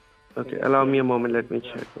 Okay, allow me a moment. Let me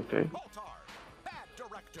check. Okay.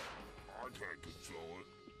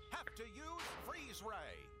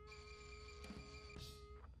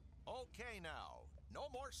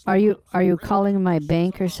 Are you calling my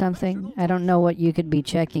bank or something? I don't know what you could be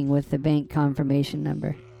checking with the bank confirmation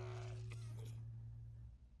number.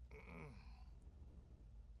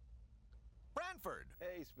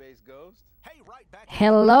 Hey, Space Ghost. Hey, right back.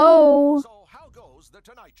 Hello? So how goes the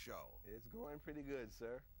Tonight Show? It's going pretty good,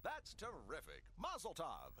 sir. That's terrific. Mazel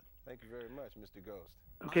tov. Thank you very much, Mr. Ghost.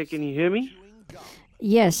 Okay, can you hear me?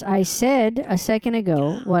 Yes, I said a second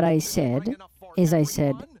ago what I said is I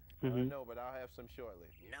said, No, but I'll have some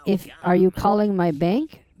shortly. are you calling my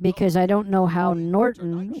bank? Because I don't know how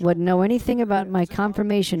Norton would know anything about my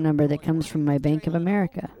confirmation number that comes from my Bank of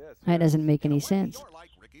America. That doesn't make any sense.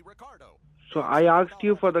 So I asked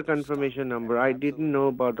you for the confirmation number. I didn't know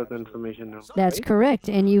about the confirmation number. That's right? correct,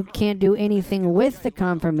 and you can't do anything with the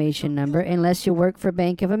confirmation number unless you work for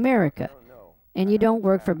Bank of America. And you don't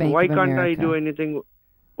work for Bank Why of America. can't I do anything?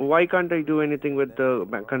 Why can't I do anything with the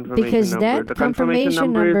confirmation Because number? that The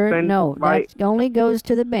confirmation number, is sent no, by that only goes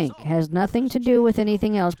to the bank. Has nothing to do with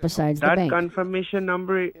anything else besides the that bank. confirmation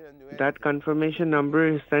number. That confirmation number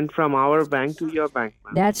is sent from our bank to your bank.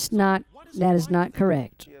 Ma'am. That is not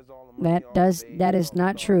correct. That is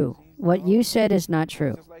not true. What you said is not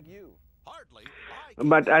true.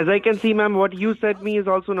 But as I can see, ma'am, what you said me is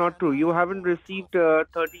also not true. You haven't received Yes,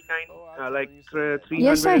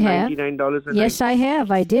 I have. $399. Yes, I have.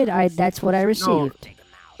 I did. That's what I received.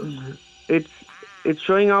 It's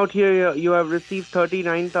showing out here you have received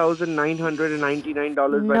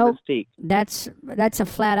 $39,999 by Nope. mistake. That's a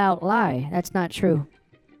flat out lie. That's not true.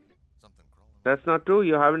 That's not true.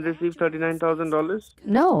 You haven't received $39,000.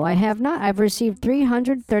 No, I have not. I've received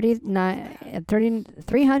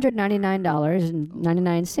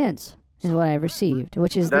 $399.99 is what I received,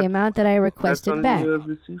 which is the amount that I requested only back. you have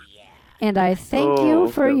received? And I thank you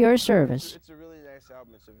for okay. your service.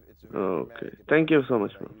 Okay. Thank you so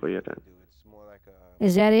much, ma'am, for your time.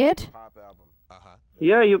 Is that it?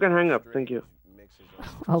 Yeah, you can hang up. Thank you.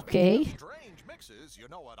 Okay.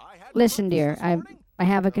 Listen, dear, I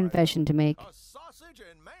have a confession to make.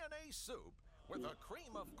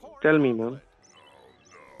 Tell me, ma'am.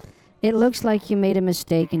 It looks like you made a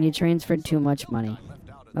mistake and you transferred too much money.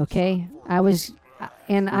 Okay? I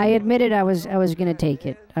admitted I was going to take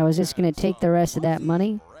it. I was just going to take the rest of that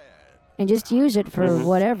money and just use it for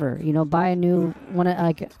whatever, buy a new one,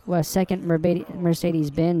 like a second Mercedes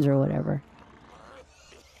Benz or whatever.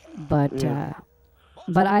 But I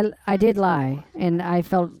did lie, and I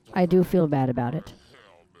do feel bad about it.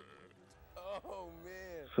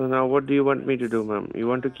 So So now what do you want me to do, ma'am? You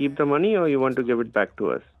want to keep the money or you want to give it back to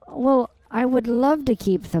us? Well, I would love to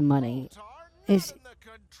keep the money. Is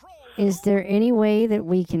there any way that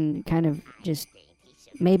we can kind of just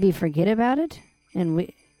maybe forget about it? Yeah,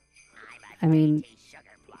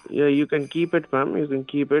 you can keep it, ma'am. You can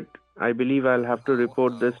keep it. I believe I'll have to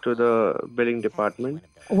report this to the billing department.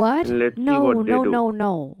 What? And let's see No, what they no,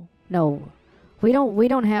 do. no. We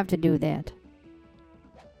don't have to do that.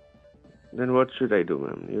 Then what should I do,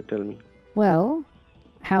 ma'am? You tell me. Well,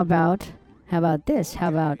 how about this? How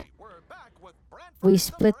about we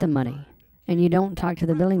split the money and you don't talk to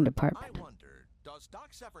the billing department?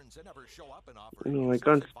 No, I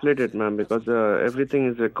can't split it, ma'am, because everything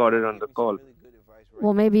is recorded on the call.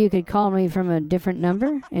 Well, maybe you could call me from a different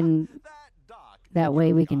number, and that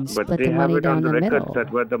way we can split But they the have money it on down the the records middle.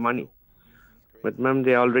 that where the money. But ma'am,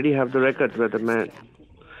 they already have the records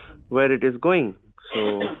where it is going.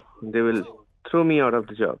 So they will throw me out of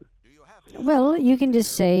the job. Well, you can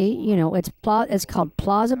just say, it's called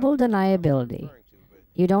plausible deniability.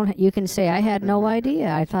 You can say, I had no idea.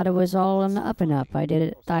 I thought it was all on the up and up. I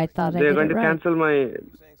thought I They're did going it to right.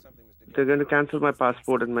 They're going to cancel my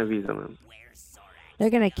passport and my visa, ma'am. They're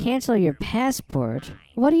going to cancel your passport?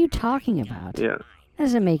 What are you talking about? Yeah. That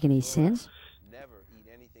doesn't make any sense.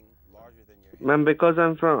 Ma'am, because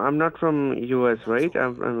I'm not from US, right?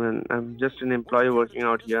 I'm just an employee working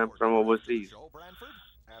out here. I'm from overseas.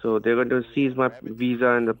 So they're going to seize my visa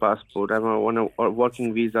and the passport. I'm on a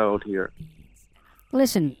working visa out here.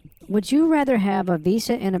 Listen, would you rather have a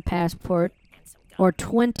visa and a passport or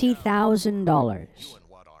 $20,000?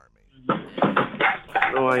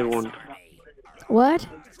 No, I won't. What?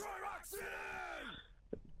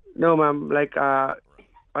 No, ma'am.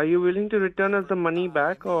 Are you willing to return us the money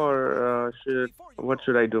back, or what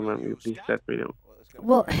should I do, ma'am? You please let me know.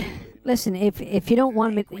 Well, listen, if you don't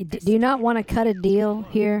want me, do you not want to cut a deal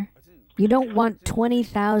here? You don't want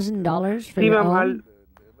 $20,000 for See, your ma'am,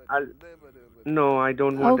 own? No, I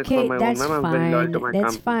don't want it for my own, ma'am. I'm very loyal to my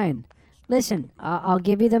That's company. fine. Listen, I'll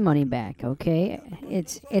give you the money back, okay?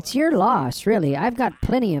 It's your loss, really. I've got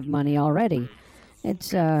plenty of money already.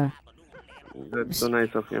 It's That's so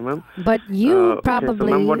nice of you, ma'am. But you Okay,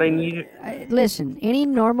 probably so, ma'am, what I need. listen. Any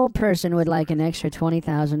normal person would like an extra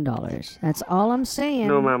 $20,000. That's all I'm saying.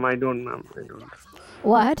 No, ma'am, I don't, ma'am. I don't.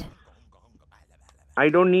 What? I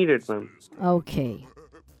don't need it, ma'am. Okay.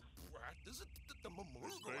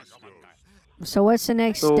 So what's the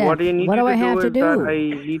next So step? what you need What do I have to is do? that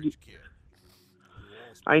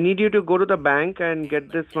I need you to go to the bank and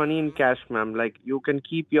get this money in cash, ma'am. Like, you can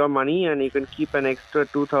keep your money and you can keep an extra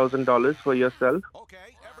 $2,000 for yourself.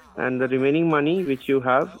 And the remaining money which you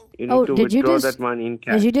have, you need to withdraw that money in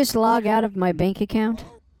cash. Did you just log out of my bank account?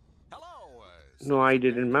 No, I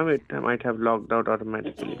didn't, ma'am. It might have logged out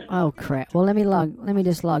automatically. Oh crap. Well, let me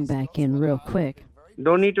just log back in real quick.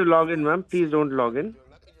 Don't need to log in, ma'am. Please don't log in.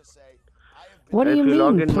 What do If you you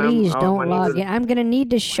log mean, in, ma'am, please our don't money log will- in? I'm going to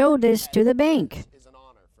need to show this to the bank.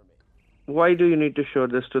 Why do you need to show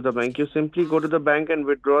this to the bank? You simply go to the bank and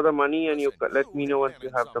withdraw the money, and you let me know once you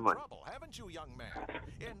have the money.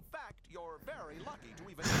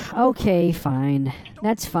 Okay, fine.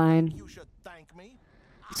 That's fine.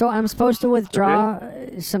 So I'm supposed to withdraw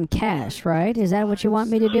some cash, right? Is that what you want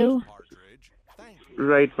me to do?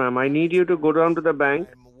 Right, ma'am. I need you to go down to the bank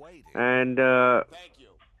and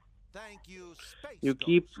you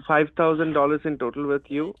keep $5,000 in total with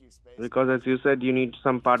you, because as you said, you need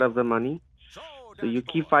some part of the money. So you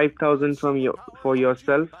keep $5,000 for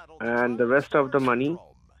yourself, and the rest of the money,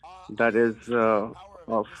 that is of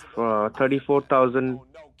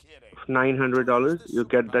 $34,900, you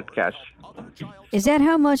get that cash. Is that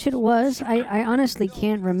how much it was? I honestly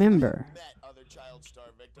can't remember.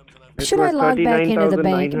 It Should I was log back into the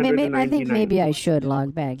bank? I think 39,999. maybe I should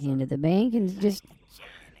log back into the bank and just...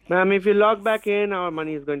 Ma'am, if you log back in, our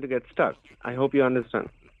money is going to get stuck. I hope you understand.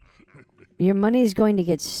 Your money is going to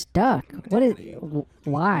get stuck. What is...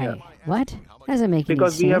 Why? What? Doesn't make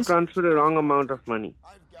Because any we have sense. transferred a wrong amount of money.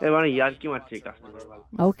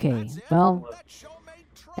 Okay, well,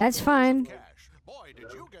 that's fine.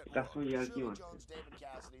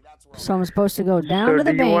 So I'm supposed to go down So to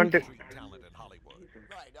the do you want bank. to?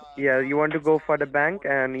 Yeah, you want to go for the bank,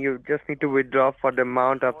 and you just need to withdraw for the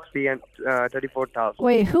amount of 34,000.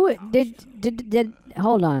 Wait, who did?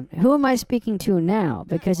 Hold on. Who am I speaking to now?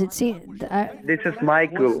 Because it seems This is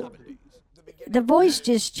Michael. the voice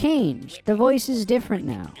just changed. The voice is different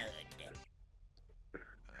now.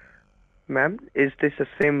 Ma'am, is this the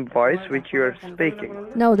same voice which you are speaking?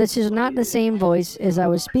 No, this is not the same voice as I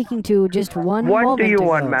was speaking to just one What moment do you ago.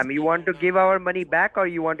 want, ma'am? You want to give our money back, or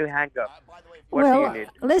you want to hang up? What do you Well, need?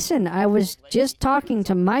 listen, I was just talking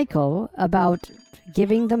to Michael about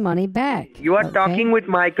giving the money back. You are okay? talking with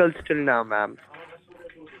Michael still now, ma'am.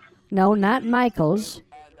 No, not Michael's.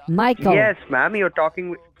 Michael. Yes, ma'am. You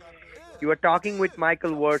are talking with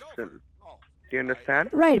Michael Watson. Do you understand?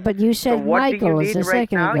 Right, but you So said what do you Michael's need a right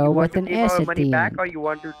second now? ago You want with to an give S our at money the back, end. or you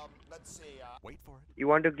want to? You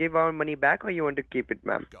want to give our money back, or you want to keep it,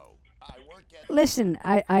 ma'am? Listen,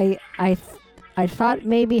 I thought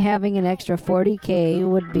maybe having an extra 40K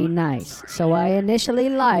would be nice, so I initially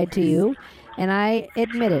lied to you, and I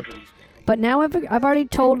admit it. But now I've already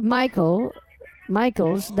told Michael's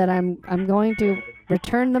that I'm going to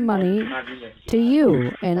return the money to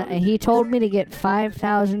you, and he told me to get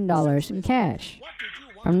 $5,000 in cash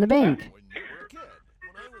from the bank.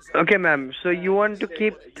 Okay, ma'am. So you want to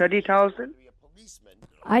keep 30,000?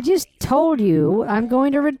 I just told you I'm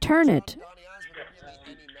going to return it.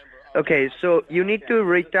 Okay, so you need to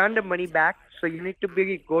return the money back. So you need to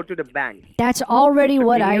go to the bank. That's already So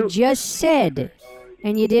what can I you- just said,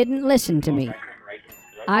 and you didn't listen to me.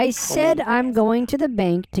 I said I'm going to the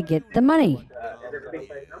bank to get the money.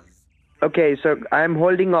 Okay, so I'm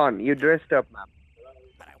holding on. You dressed up, ma'am.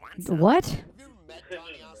 What?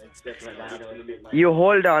 You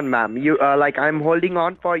hold on, ma'am. You like I'm holding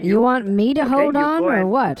on for you. You want me to Okay, hold you on go or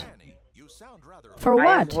and- what? For I am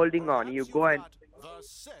what? holding on. You go and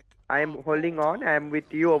I am holding on. I am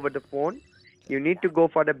with you over the phone. You need to go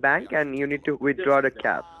for the bank and you need to withdraw the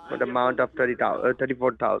cash for the amount of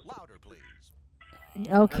 34,000.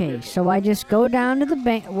 Okay, so I just go down to the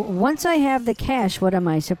bank. Once I have the cash, what am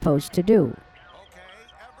I supposed to do?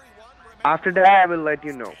 After that, I will let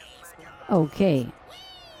you know. Okay.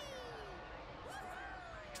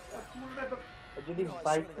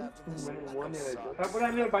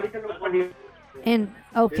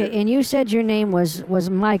 And you said your name was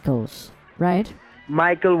Michaels, right?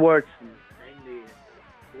 Michael Watson.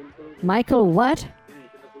 Michael what?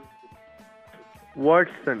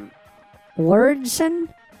 Watson. Wordson?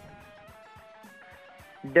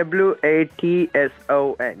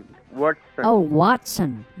 Watson. Watson. Oh,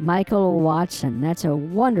 Watson. Michael Watson. That's a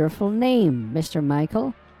wonderful name, Mr.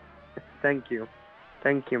 Michael. Thank you.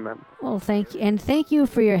 Thank you, ma'am. Well, thank you, and thank you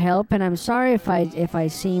for your help. And I'm sorry if I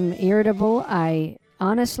seem irritable. I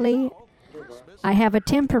honestly, I have a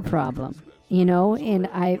temper problem, and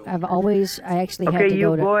I actually had Okay, to you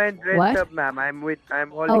go to go and dress what? up, ma'am. I'm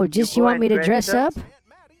holding. Oh, just you go want and me to dress up?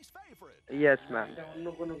 Yes, ma'am.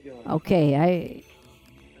 Okay,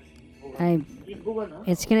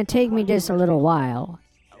 it's gonna take me just a little while,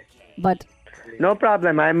 but. No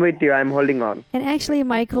problem. I'm with you. I'm holding on. And actually,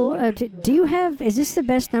 Michael, is this the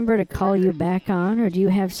best number to call you back on, or do you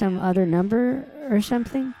have some other number or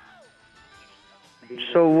something?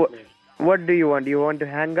 So, what do you want? Do you want to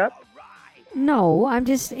hang up? No, I'm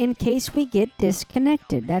just in case we get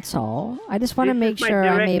disconnected. That's all. I just want to This make is my sure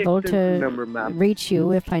I'm direct able extension to number, ma'am. reach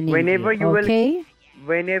you if I need Whenever you. you will- Okay?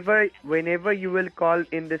 Whenever you will call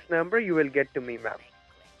in this number, you will get to me, ma'am.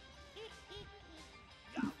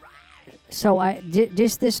 So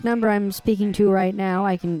just this number I'm speaking to right now,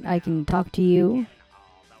 I can talk to you,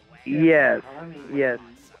 Yes. Yes.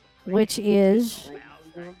 which is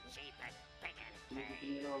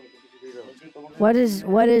what is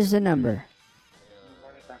the number?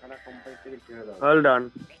 Hold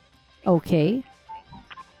on. Okay.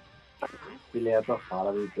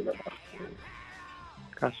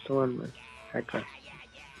 Customer.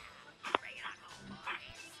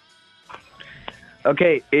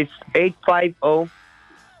 Okay, it's 850.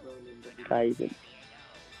 850.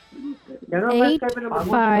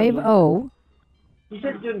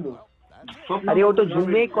 আরে ও তো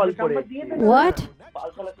জুমে call করে What?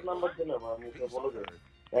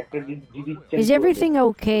 Is everything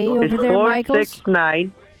okay over It's there, Michaels? 469.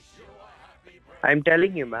 I'm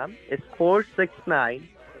telling you, ma'am. It's 469.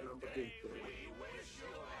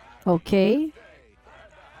 Okay.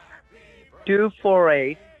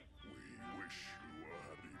 248.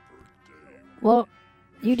 Well,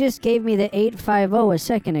 you just gave me the 850 a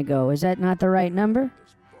second ago. Is that not the right number?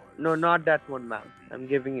 No, not that one, ma'am. I'm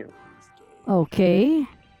giving you. Okay.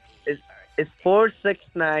 It's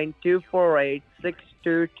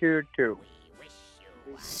 469-248-6222.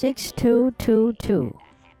 6222.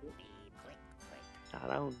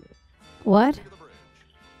 What?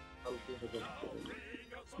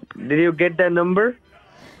 Did you get that number?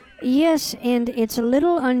 Yes, and it's a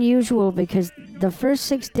little unusual because the first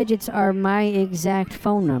 6 digits are my exact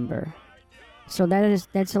phone number. So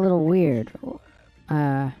that's a little weird.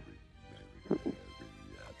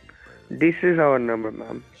 This is our number,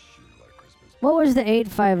 ma'am. What was the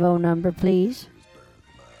 850 number, please?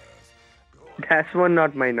 That's one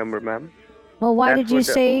not my number, ma'am. Well, why That's did you what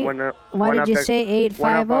say? one of Why did you the- say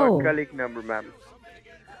One of our 850? colleague number, ma'am.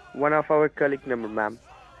 One of our colleague number, ma'am.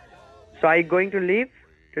 So are you going to leave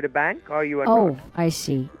to the bank or you are Oh, not? I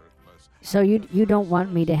see. So you don't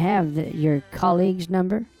want me to have your colleague's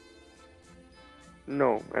number?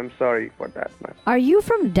 No, I'm sorry for that, ma'am. Are you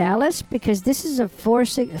from Dallas? Because this is a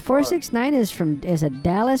 469 is a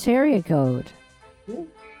Dallas area code.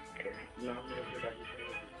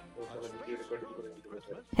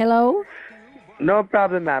 Hello? No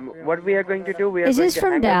problem, ma'am. What we are going to do, we are Is going this to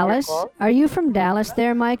from hang up your Dallas? call. Are you from Dallas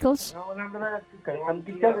there, Michaels?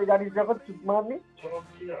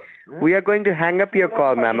 We are going to hang up your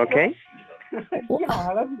call, ma'am, okay?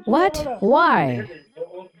 What? Why?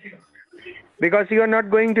 Because you are not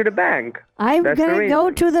going to the bank. I'm That's the gonna go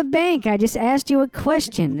reason. to the bank. I just asked you a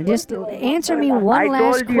question. Just answer me one I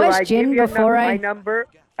last told you, I question give you before my I. number.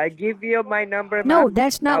 I give you my number, No, ma'am.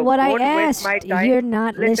 that's not Now, what I don't waste asked. my time. You're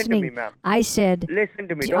not Listen listening. to me, ma'am. I said, Listen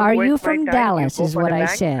to me. "D- Don't are waste you my from time. Dallas?" You go is for what the I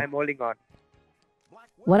bank, said. I'm holding on.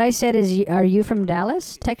 What I said is, are you from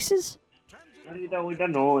Dallas, Texas?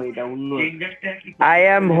 I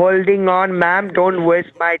am holding on, ma'am. Don't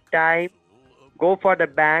waste my time. Go for the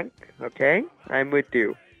bank, okay? I'm with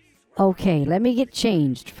you. Okay, let me get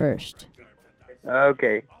changed first.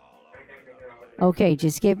 Okay. Okay,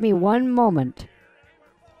 just give me one moment.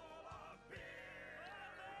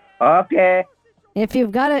 Okay. If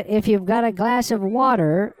you've got a glass of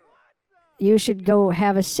water, you should go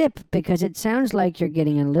have a sip because it sounds like you're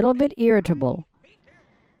getting a little bit irritable.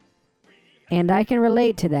 And I can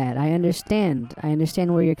relate to that. I understand. I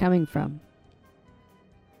understand where you're coming from.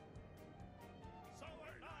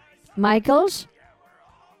 Michaels?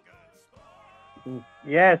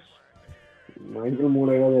 Yes.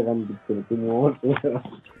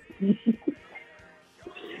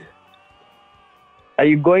 Are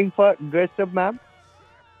you going for dress up, ma'am?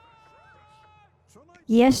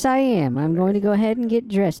 Yes, I am. I'm going to go ahead and get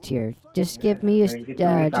dressed here. Just give me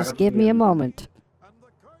a moment.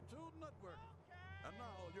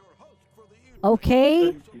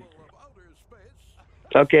 Okay?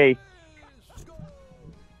 Okay.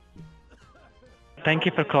 Thank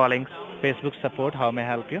you for calling Facebook support. How may I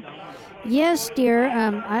help you? Yes, dear.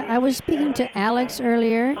 I was speaking to Alex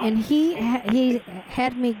earlier, and he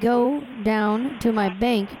had me go down to my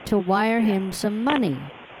bank to wire him some money.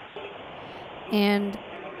 And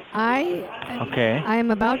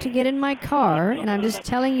I'm about to get in my car, and I'm just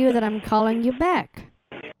telling you that I'm calling you back.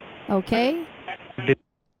 Okay?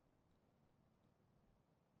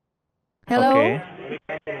 Hello? Okay.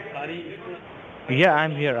 Yeah,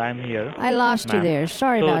 I'm here. I lost you ma'am. there.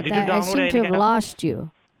 Sorry So about did you that. I download seem to any have lost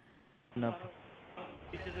you. No.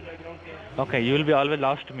 Okay, you will be always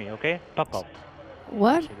lost to me, okay? Fuck off.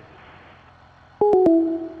 What?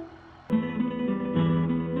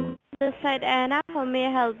 This side, Anna. How may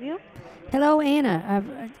I help you? Hello, Anna.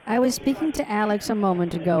 I was speaking to Alex a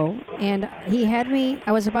moment ago, and he had me.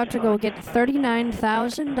 I was about to go get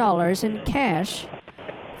 $39,000 in cash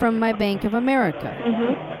from my Bank of America.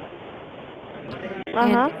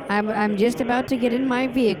 And I'm just about to get in my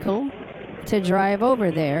vehicle to drive over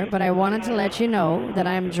there, but I wanted to let you know that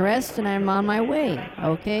I'm dressed and I'm on my way.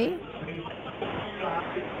 Okay?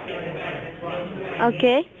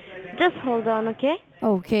 Okay. Just hold on, okay?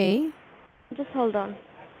 Okay. Just hold on.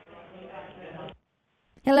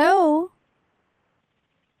 Hello?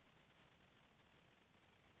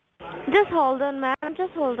 Just hold on, ma'am.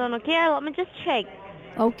 Just hold on, okay? Let me just check.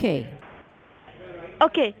 Okay.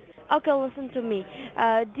 Okay. Okay, listen to me.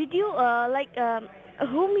 Did you,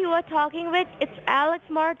 whom you are talking with? It's Alex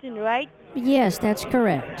Martin, right? Yes, that's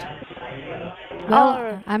correct.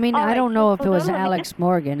 Well, I mean, I don't know if it was Alex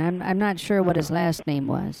Morgan. I'm not sure what his last name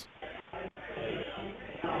was.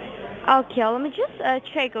 Okay, let me just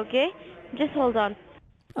check, okay? Just hold on.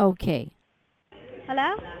 Okay.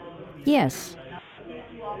 Hello? Yes.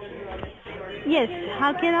 Yes,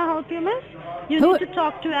 how can I help you, miss? You Who- need to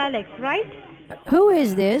talk to Alex, right? Who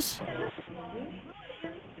is this?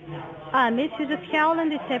 Miss, this is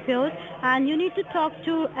Carolyn Sheffield, and you need to talk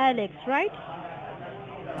to Alex, right?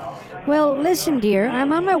 Well, listen, dear,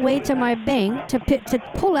 I'm on my way to my bank to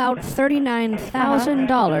pull out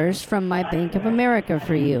 $39,000 from my Bank of America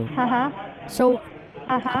for you. So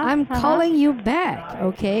I'm calling you back,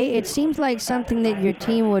 okay? It seems like something that your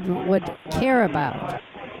team would care about.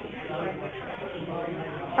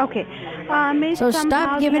 Okay. Miss, So somehow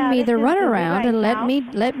stop giving me Alex the is busy runaround right and now.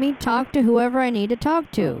 let me talk to whoever I need to talk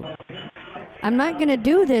to. I'm not going to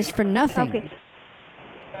do this for nothing. Okay.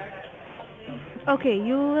 Okay,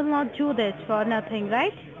 you will not do this for nothing,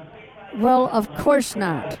 right? Well, of course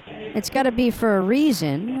not. It's got to be for a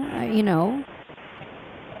reason, you know.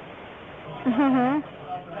 Uh-huh.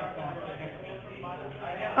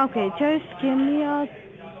 Okay, just give me a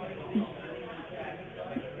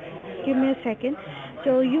second.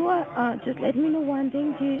 So you are just let me know one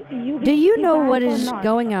thing. You Do you reached the know bank what or is not?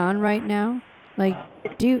 going on right now? Like,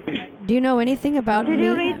 do you know anything about Did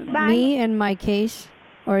you reach bank? me and my case,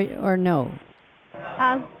 or no?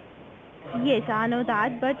 Yes, I know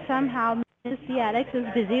that, but somehow Mr. Alex is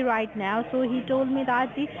busy right now, so he told me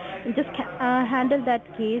that he just handle that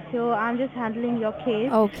case. So I'm just handling your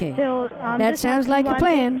case. Okay. So I'm That just sounds asking like a one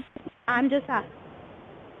plan. thing. I'm just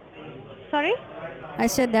sorry. I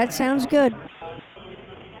said that sounds good.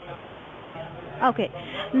 Okay.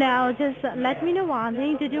 Now just let me know one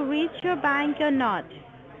thing. Did you reach your bank or not?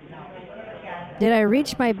 Did I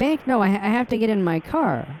reach my bank? No, I have to get in my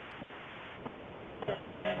car.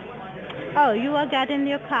 Oh, you are getting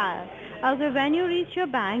your car. Okay, when you reach your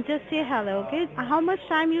bank, just say hello, okay? How much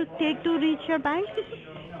time you take to reach your bank?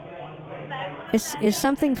 Is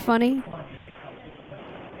something funny?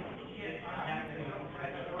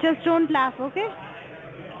 Just don't laugh, okay?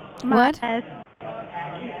 What?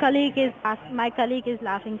 My colleague is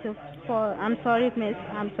laughing, so I'm sorry, miss.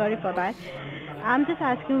 I'm sorry for that. I'm just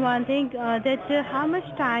asking one thing. How much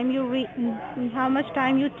time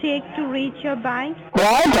you take to reach your bank?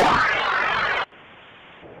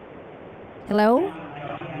 Hello?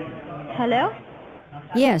 Hello?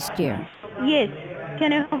 Yes, dear. Yes.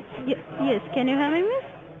 Yes. Can you hear me, miss?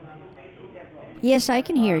 Yes, I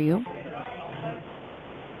can hear you.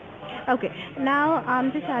 Okay. Now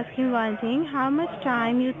I'm just asking one thing. How much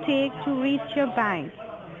time you take to reach your bank?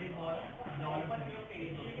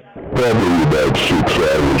 Probably about 6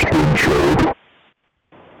 hours, Big Chode.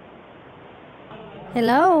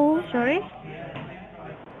 Hello? Sorry?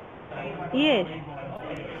 Yes.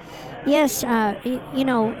 Yes,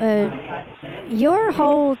 your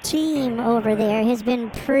whole team over there has been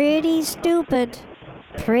pretty stupid.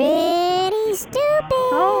 Pretty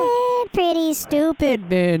stupid. Pretty stupid.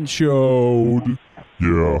 Been showed.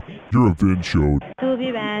 Yeah, you're a Vin showed. To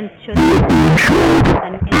be banned.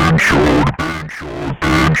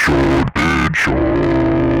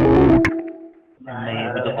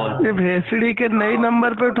 ये भेसड़ी के नए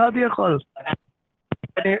number पे उठा दिया call.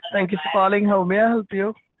 Thank you for calling. How may I help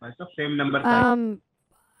you? Same number.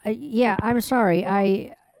 Yeah, I'm sorry.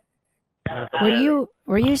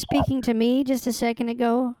 Were you speaking to me just a second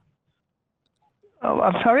ago? Oh,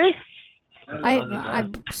 I'm sorry.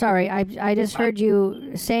 I'm sorry. I just heard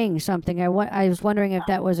you saying something. I was wondering if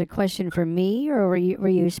that was a question for me, or were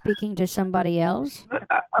you speaking to somebody else?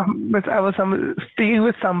 But I was speaking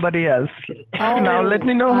with somebody else. Oh, now let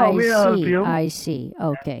me know how may I help you. I see.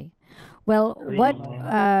 Okay. Well,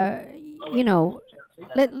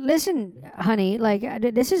 listen, honey. Like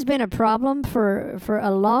this has been a problem for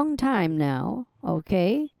a long time now.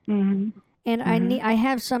 Okay. Mm-hmm. And I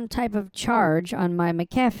have some type of charge on my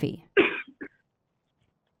McAfee.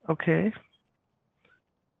 Okay.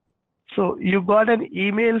 So you got an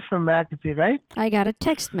email from McAfee, right? I got a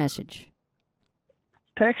text message.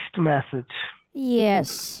 Text message.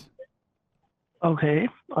 Yes. Okay.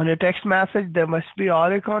 On your text message, there must be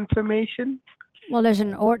order confirmation. Well, there's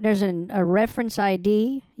a reference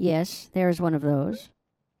ID. Yes, there's one of those.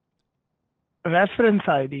 Reference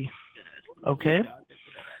ID. Okay.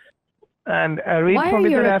 And read why for are me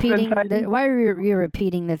you the repeating reference ID. why are you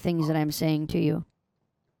repeating the things that I'm saying to you?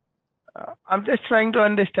 I'm just trying to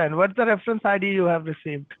understand. What's the reference ID you have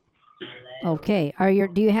received? Okay.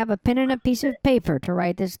 Do you have a pen and a piece of paper to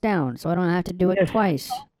write this down so I don't have to do it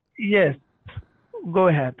twice? Yes. Go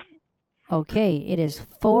ahead. Okay. It is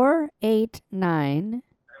 489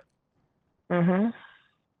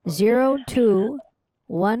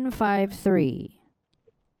 02153.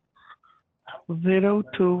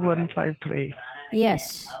 02153.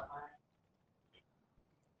 Yes.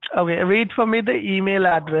 Okay, read for me the email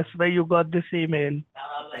address where you got this email.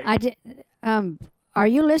 Are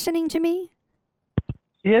you listening to me?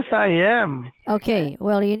 Yes, I am. Okay,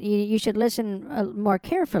 well, you should listen more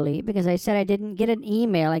carefully because I said I didn't get an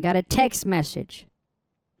email. I got a text message.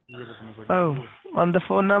 Oh, on the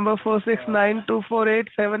phone number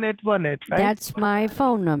 469-248-7818, right? That's my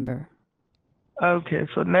phone number. Okay,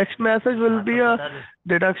 so next message will be a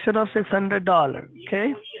deduction of $600,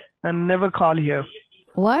 okay? And never call here.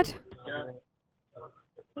 What?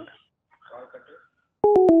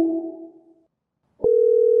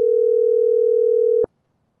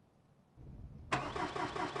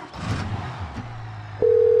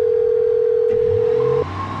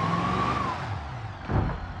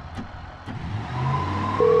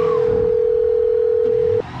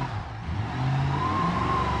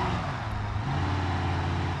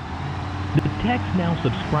 The TextNow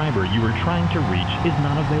subscriber you are trying to reach is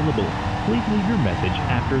not available. Please leave your message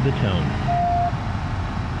after the tone.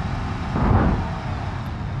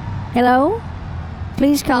 Hello?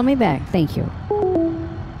 Please call me back. Thank you.